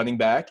running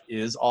back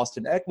is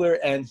Austin Eckler,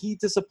 and he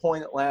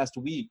disappointed last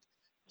week.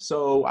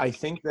 So I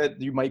think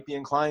that you might be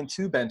inclined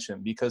to bench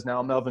him because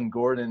now Melvin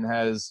Gordon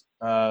has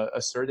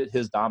asserted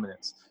his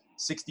dominance.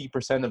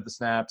 60% of the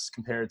snaps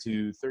compared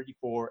to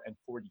 34 and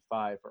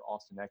 45 for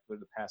Austin Eckler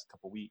the past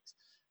couple weeks.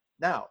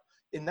 Now,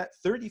 in that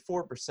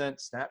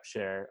 34% snap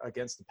share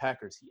against the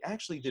Packers, he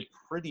actually did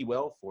pretty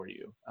well for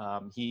you.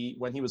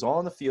 When he was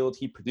on the field,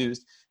 he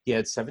produced. He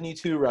had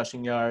 72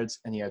 rushing yards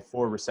and he had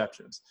 4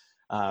 receptions.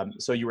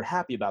 So you were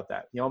happy about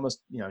that.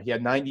 He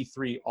had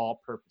 93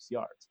 all-purpose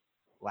yards.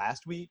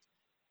 Last week,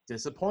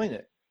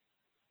 disappointed,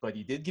 but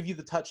he did give you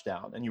the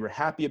touchdown, and you were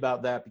happy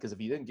about that because if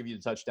he didn't give you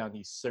the touchdown,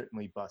 he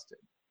certainly busted.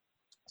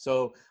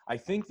 So I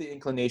think the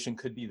inclination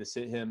could be to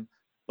sit him,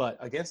 but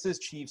against this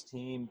Chiefs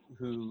team,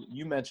 who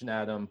you mentioned,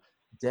 Adam,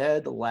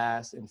 dead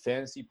last in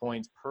fantasy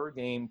points per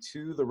game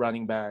to the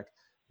running back,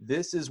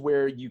 this is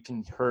where you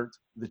can hurt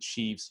the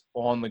Chiefs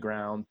on the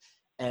ground.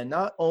 And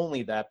not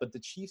only that, but the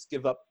Chiefs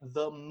give up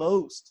the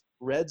most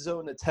red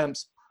zone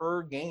attempts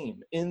per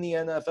game in the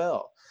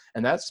NFL.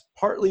 And that's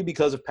partly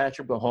because of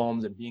Patrick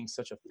Mahomes and being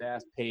such a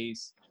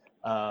fast-paced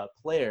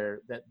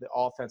player that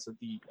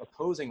the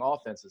opposing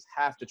offenses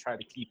have to try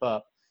to keep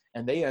up,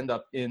 and they end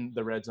up in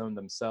the red zone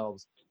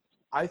themselves.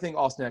 I think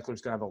Austin Eckler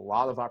is going to have a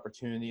lot of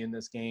opportunity in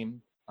this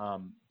game.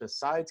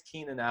 Besides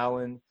Keenan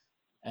Allen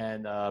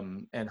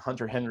and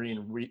Hunter Henry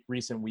in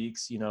recent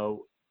weeks,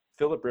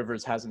 Phillip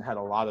Rivers hasn't had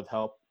a lot of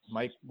help.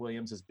 Mike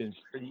Williams has been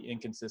pretty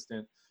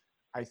inconsistent.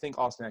 I think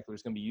Austin Eckler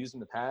is going to be used in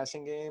the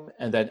passing game,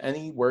 and then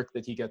any work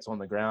that he gets on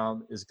the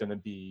ground is going to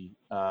be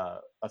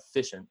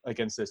efficient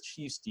against this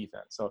Chiefs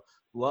defense. So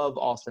love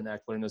Austin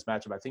Eckler in this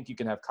matchup. I think you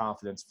can have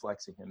confidence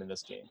flexing him in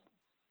this game.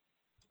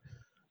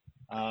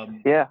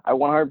 Yeah, I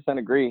 100%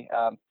 agree.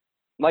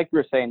 Like we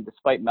were saying,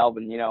 despite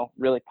Melvin,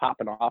 really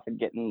popping off and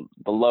getting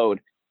the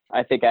load,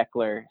 I think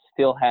Eckler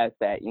still has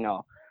that,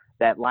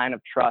 that line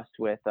of trust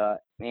with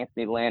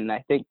Anthony Lynn. And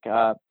I think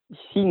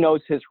he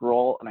knows his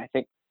role, and I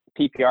think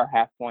PPR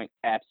half point,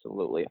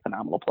 absolutely a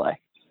phenomenal play.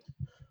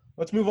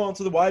 Let's move on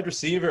to the wide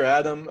receiver,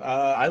 Adam.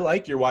 I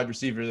like your wide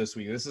receiver this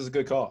week. This is a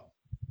good call.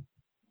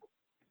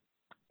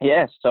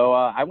 Yeah, so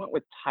I went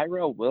with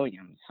Tyrell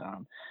Williams.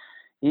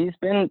 He's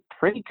been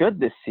pretty good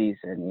this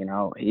season.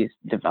 He's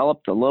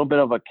developed a little bit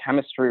of a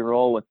chemistry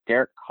role with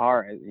Derek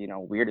Carr, as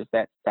weird as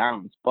that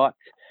sounds. But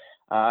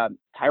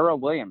Tyrell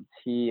Williams,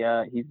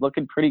 he's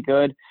looking pretty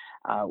good.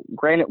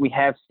 Granted, we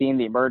have seen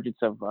the emergence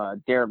of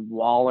Darren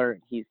Waller.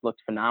 He's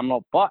looked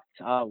phenomenal, but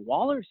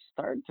Waller's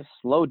started to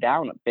slow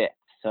down a bit.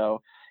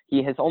 So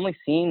he has only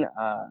seen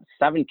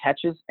 7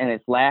 catches in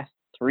his last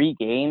 3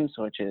 games,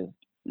 which is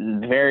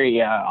very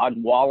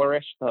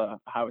un-Wallerish,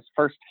 how his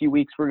first few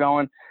weeks were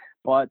going.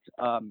 But,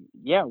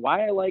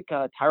 why I like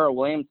Tyrell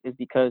Williams is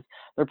because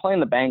they're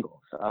playing the Bengals.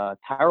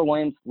 Tyrell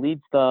Williams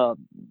leads the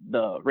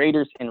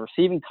Raiders in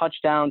receiving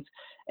touchdowns,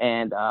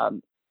 and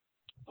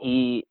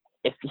he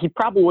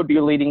probably would be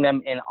leading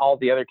them in all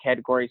the other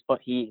categories, but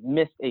he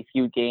missed a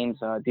few games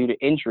due to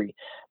injury.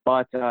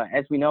 But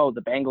as we know,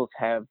 the Bengals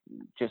have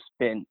just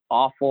been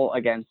awful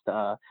against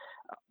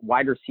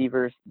wide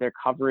receivers. Their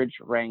coverage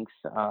ranks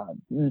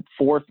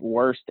 4th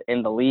worst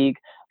in the league.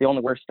 The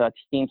only worst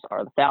teams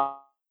are the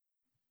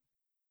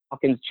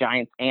Falcons,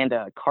 Giants, and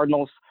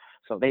Cardinals.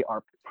 So they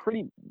are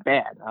pretty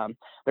bad.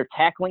 Their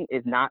tackling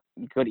is not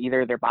good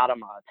either. They're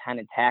bottom 10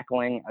 in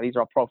tackling. These are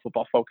all Pro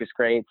Football Focus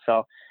grades.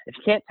 So if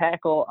you can't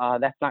tackle,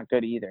 that's not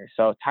good either.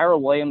 So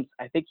Tyrell Williams,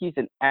 I think he's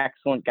an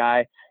excellent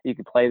guy you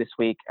could play this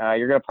week.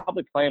 You're going to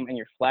probably play him in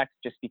your flex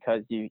just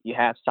because you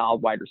have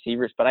solid wide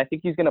receivers. But I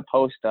think he's going to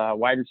post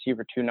wide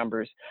receiver 2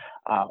 numbers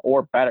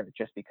or better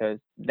just because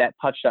that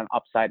touchdown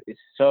upside is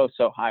so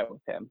high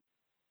with him.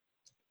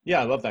 Yeah,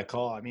 I love that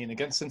call. I mean,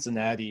 against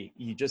Cincinnati,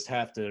 you just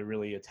have to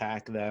really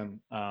attack them.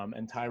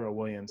 And Tyrell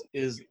Williams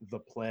is the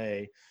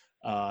play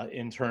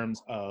in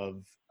terms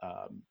of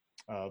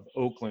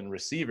Oakland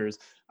receivers.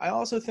 I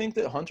also think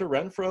that Hunter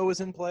Renfrow is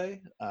in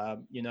play.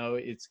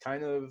 It's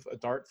kind of a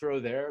dart throw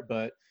there,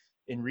 but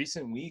in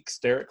recent weeks,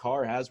 Derek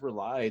Carr has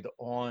relied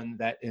on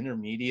that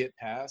intermediate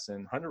pass,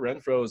 and Hunter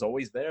Renfrow is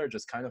always there,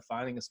 just kind of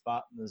finding a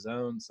spot in the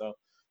zone. So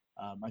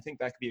I think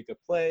that could be a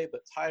good play.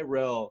 But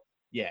Tyrell,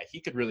 yeah, he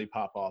could really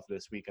pop off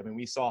this week. I mean,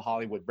 we saw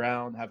Hollywood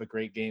Brown have a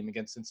great game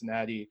against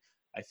Cincinnati.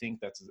 I think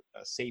that's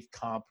a safe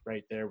comp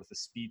right there with a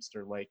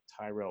speedster like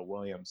Tyrell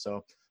Williams.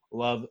 So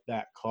love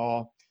that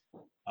call.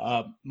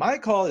 My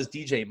call is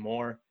DJ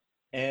Moore,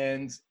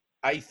 and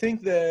I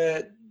think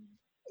that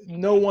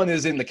no one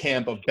is in the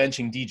camp of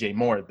benching DJ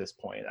Moore at this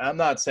point. I'm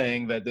not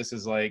saying that this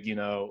is like,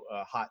 a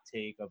hot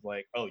take of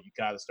like, oh, you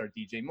got to start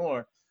DJ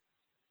Moore.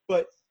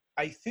 But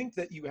I think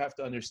that you have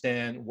to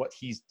understand what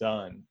he's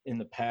done in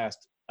the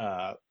past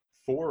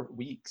 4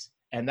 weeks,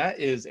 and that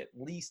is at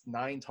least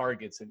 9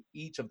 targets in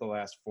each of the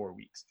last 4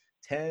 weeks.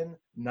 10,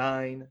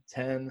 9,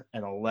 10,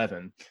 and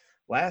 11.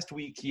 Last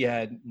week, he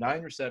had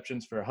 9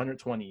 receptions for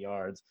 120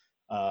 yards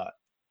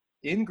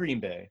in Green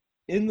Bay,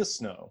 in the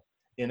snow,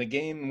 in a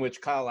game in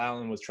which Kyle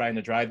Allen was trying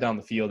to drive down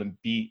the field and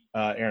beat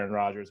Aaron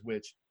Rodgers,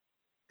 which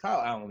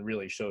Kyle Allen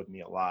really showed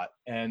me a lot.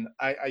 And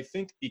I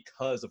think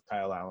because of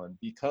Kyle Allen,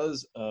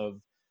 because of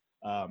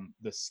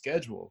the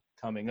schedule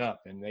coming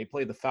up, and they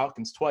play the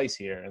Falcons twice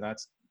here, and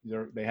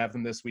they have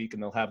them this week,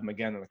 and they'll have them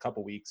again in a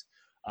couple weeks.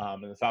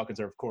 And the Falcons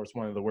are, of course,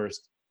 one of the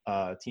worst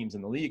teams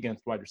in the league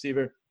against wide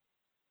receiver.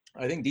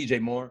 I think DJ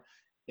Moore,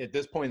 at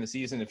this point in the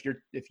season, if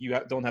you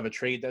don't have a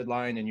trade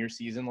deadline in your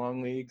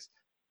season-long leagues,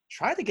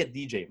 try to get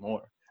DJ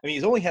Moore. I mean,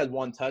 he's only had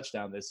 1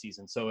 touchdown this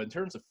season, so in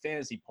terms of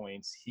fantasy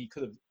points, he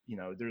could have,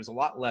 there's a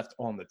lot left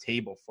on the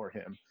table for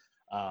him.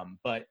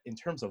 But in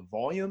terms of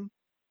volume,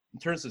 in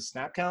terms of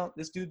snap count,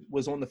 this dude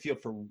was on the field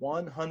for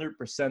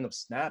 100% of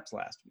snaps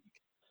last week.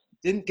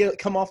 Didn't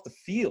come off the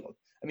field.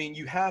 I mean,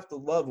 you have to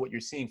love what you're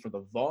seeing for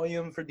the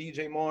volume for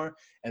DJ Moore,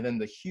 and then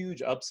the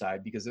huge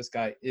upside, because this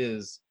guy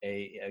is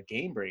a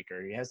game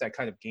breaker. He has that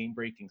kind of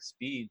game-breaking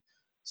speed.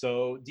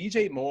 So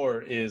DJ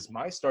Moore is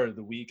my start of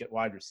the week at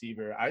wide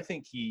receiver. I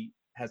think he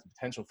has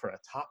potential for a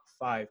top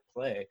 5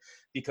 play,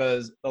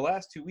 because the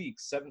last 2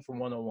 weeks, 7 for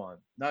 101,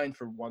 9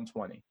 for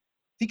 120. If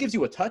he gives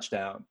you a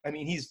touchdown, I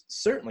mean, he's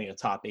certainly a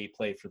top 8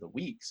 play for the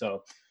week.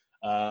 So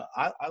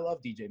I love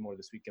DJ Moore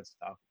this week against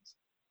the Falcons.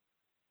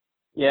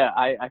 Yeah,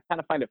 I kind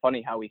of find it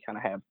funny how we kind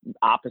of have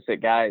opposite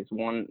guys.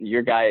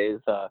 Your guy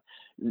is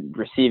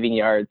receiving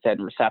yards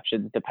and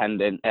receptions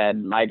dependent,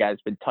 and my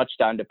guy's been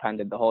touchdown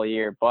dependent the whole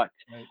year. But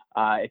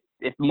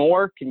if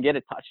Moore can get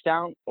a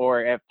touchdown,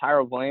 or if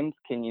Tyrell Williams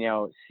can,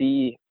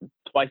 see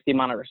twice the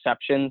amount of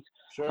receptions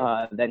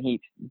than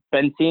he's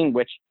been seeing,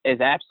 which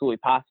is absolutely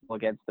possible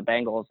against the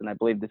Bengals, and I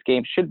believe this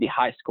game should be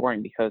high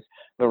scoring because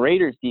the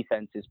Raiders'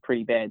 defense is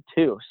pretty bad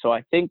too. So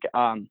I think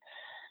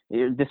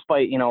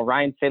despite,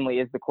 Ryan Finley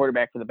is the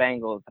quarterback for the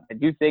Bengals, I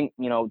do think,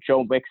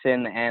 Joe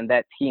Mixon and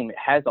that team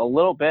has a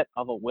little bit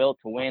of a will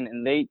to win,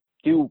 and they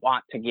do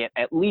want to get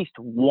at least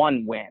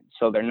 1 win.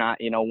 So they're not,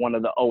 one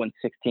of the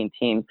 0-16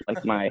 teams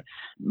like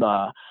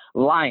the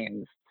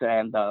Lions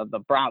and the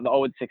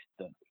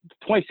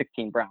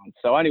 2016 Browns.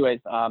 So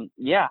anyways, I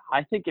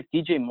think if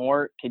DJ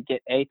Moore could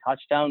get a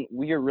touchdown,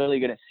 we are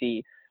really going to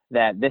see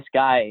that this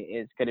guy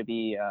is going to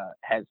be,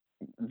 has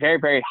very,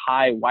 very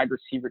high wide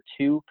receiver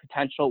 2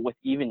 potential, with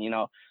even,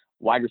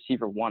 wide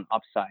receiver 1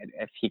 upside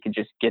if he could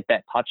just get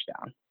that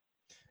touchdown.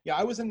 Yeah,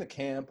 I was in the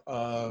camp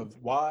of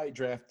why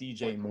draft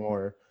DJ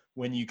Moore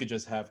when you could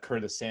just have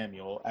Curtis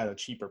Samuel at a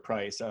cheaper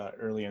price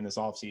early in this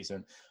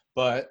offseason.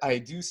 But I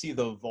do see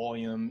the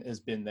volume has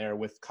been there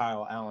with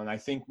Kyle Allen. I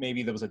think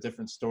maybe there was a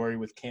different story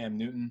with Cam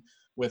Newton.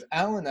 With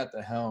Allen at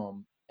the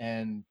helm,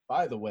 and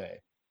by the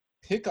way,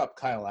 pick up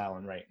Kyle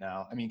Allen right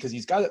now. I mean, because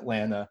he's got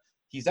Atlanta.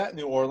 He's at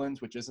New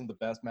Orleans, which isn't the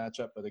best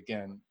matchup, but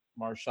again,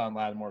 Marshawn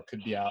Lattimore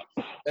could be out.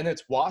 Then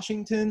it's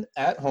Washington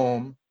at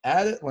home,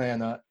 at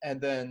Atlanta,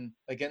 and then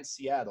against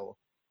Seattle,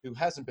 who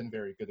hasn't been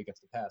very good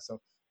against the pass. So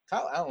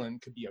Kyle Allen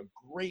could be a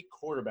great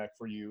quarterback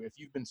for you. If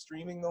you've been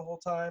streaming the whole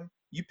time,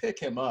 you pick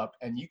him up,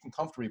 and you can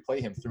comfortably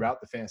play him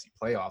throughout the fantasy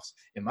playoffs,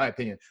 in my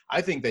opinion.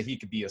 I think that he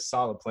could be a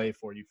solid play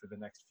for you for the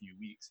next few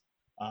weeks.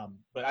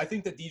 But I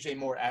think that DJ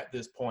Moore at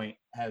this point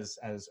has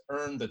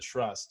earned the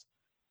trust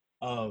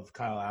of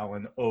Kyle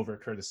Allen over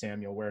Curtis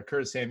Samuel, where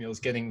Curtis Samuel is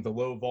getting the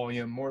low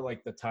volume, more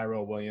like the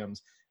Tyrell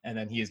Williams, and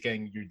then he is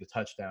getting you the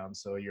touchdown.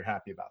 So you're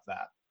happy about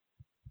that.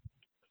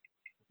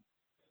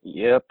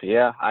 Yep.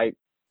 Yeah, I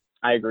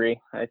agree.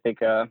 I think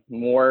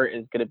Moore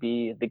is going to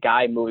be the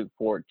guy moving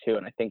forward too.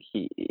 And I think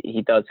he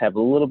does have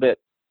a little bit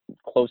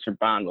closer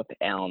bond with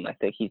Allen. I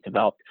think he's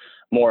developed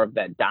more of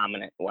that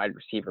dominant wide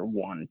receiver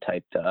 1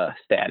 type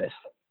status.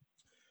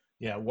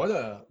 Yeah, what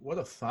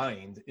a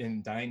find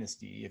in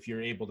Dynasty if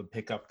you're able to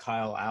pick up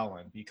Kyle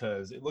Allen,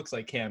 because it looks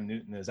like Cam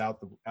Newton is out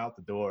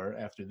the door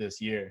after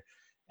this year,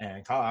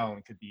 and Kyle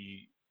Allen could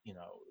be,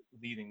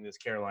 leading this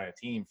Carolina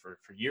team for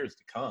years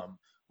to come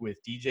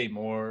with DJ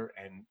Moore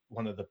and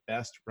one of the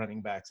best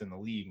running backs in the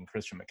league, and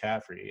Christian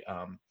McCaffrey.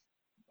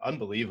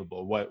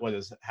 Unbelievable what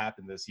has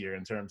happened this year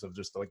in terms of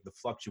just like the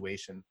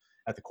fluctuation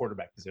at the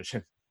quarterback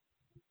position.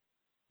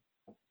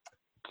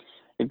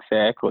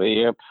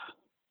 Exactly. Yep.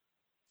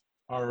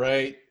 All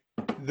right.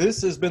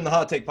 This has been the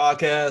Hot Take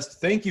Podcast.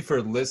 Thank you for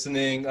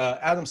listening.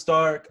 Adam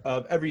Stark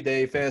of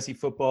Everyday Fantasy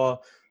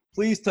Football.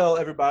 Please tell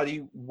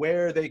everybody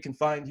where they can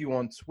find you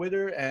on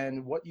Twitter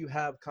and what you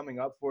have coming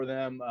up for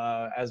them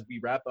as we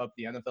wrap up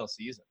the NFL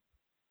season.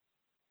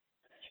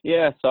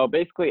 Yeah, so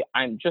basically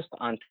I'm just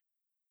on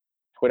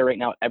Twitter right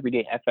now,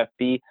 Everyday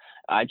FFB.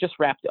 I just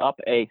wrapped up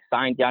a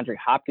signed DeAndre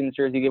Hopkins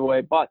jersey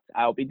giveaway, but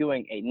I'll be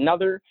doing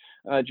another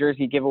signed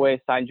jersey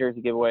giveaway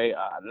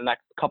in the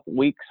next couple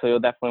weeks. So you'll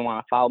definitely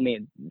want to follow me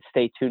and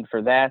stay tuned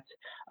for that.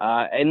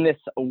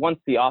 Once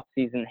the off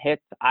season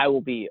hits, I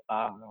will be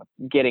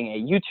getting a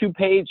YouTube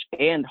page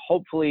and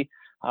hopefully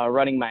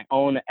running my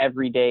own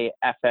Everyday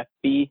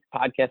FFB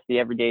podcast, the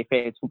Everyday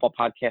Fantasy Football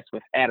Podcast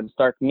with Adam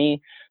Stark, me.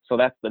 So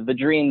that's the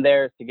dream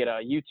there, is to get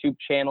a YouTube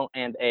channel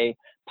and a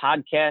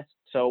podcast.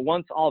 So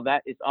once all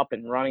that is up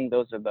and running,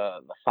 those are the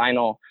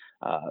final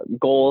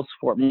goals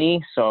for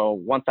me.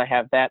 So once I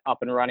have that up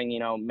and running,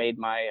 made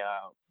my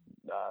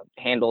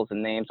handles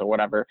and names or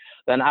whatever,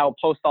 then I'll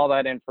post all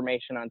that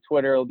information on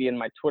Twitter. It'll be in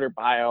my Twitter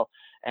bio.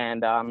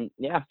 And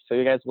so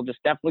you guys will just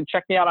definitely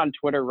check me out on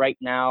Twitter right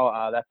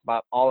now. That's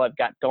about all I've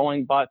got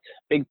going, but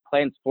big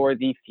plans for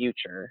the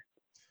future.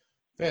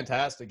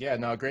 Fantastic. Yeah,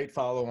 no, great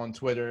follow on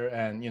Twitter.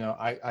 And,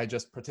 I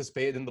just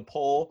participated in the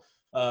poll,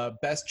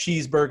 best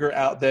cheeseburger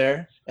out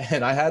there.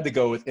 And I had to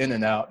go with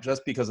In-N-Out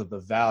just because of the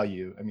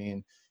value. I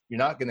mean, you're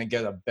not going to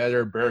get a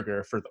better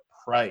burger for the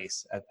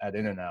price at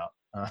In-N-Out.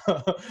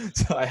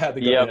 So I had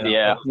to go. Yep,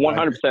 yeah,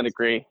 100%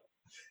 agree.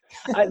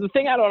 The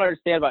thing I don't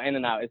understand about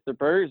In-N-Out is their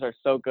burgers are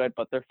so good,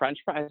 but their French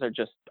fries are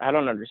just, I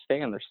don't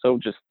understand. They're so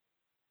just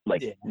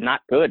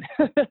not good.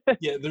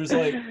 Yeah, there's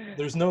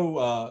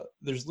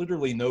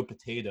literally no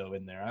potato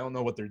in there. I don't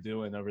know what they're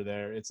doing over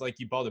there. It's like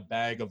you bought a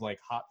bag of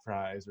hot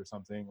fries or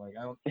something. Like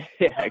I don't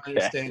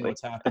understand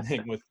what's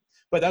happening with.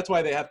 But that's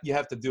why you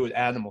have to do it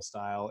animal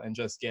style and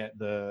just get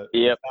the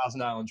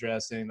Thousand Island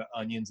dressing, the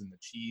onions, and the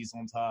cheese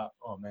on top.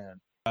 Oh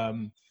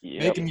man,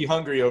 making me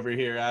hungry over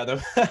here, Adam.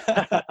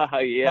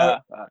 Yeah,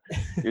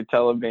 you're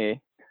telling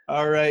me.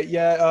 All right.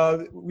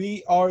 Yeah.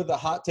 We are the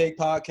Hot Take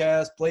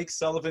Podcast. Blake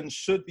Sullivan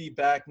should be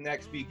back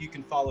next week. You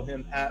can follow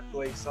him at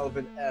Blake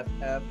Sullivan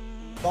FF.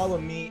 Follow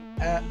me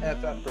at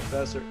FF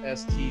Professor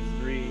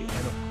ST3.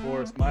 And of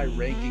course, my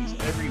rankings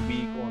every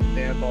week on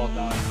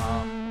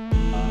fanball.com.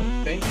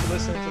 Thanks for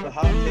listening to the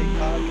Hot Take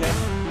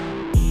Podcast.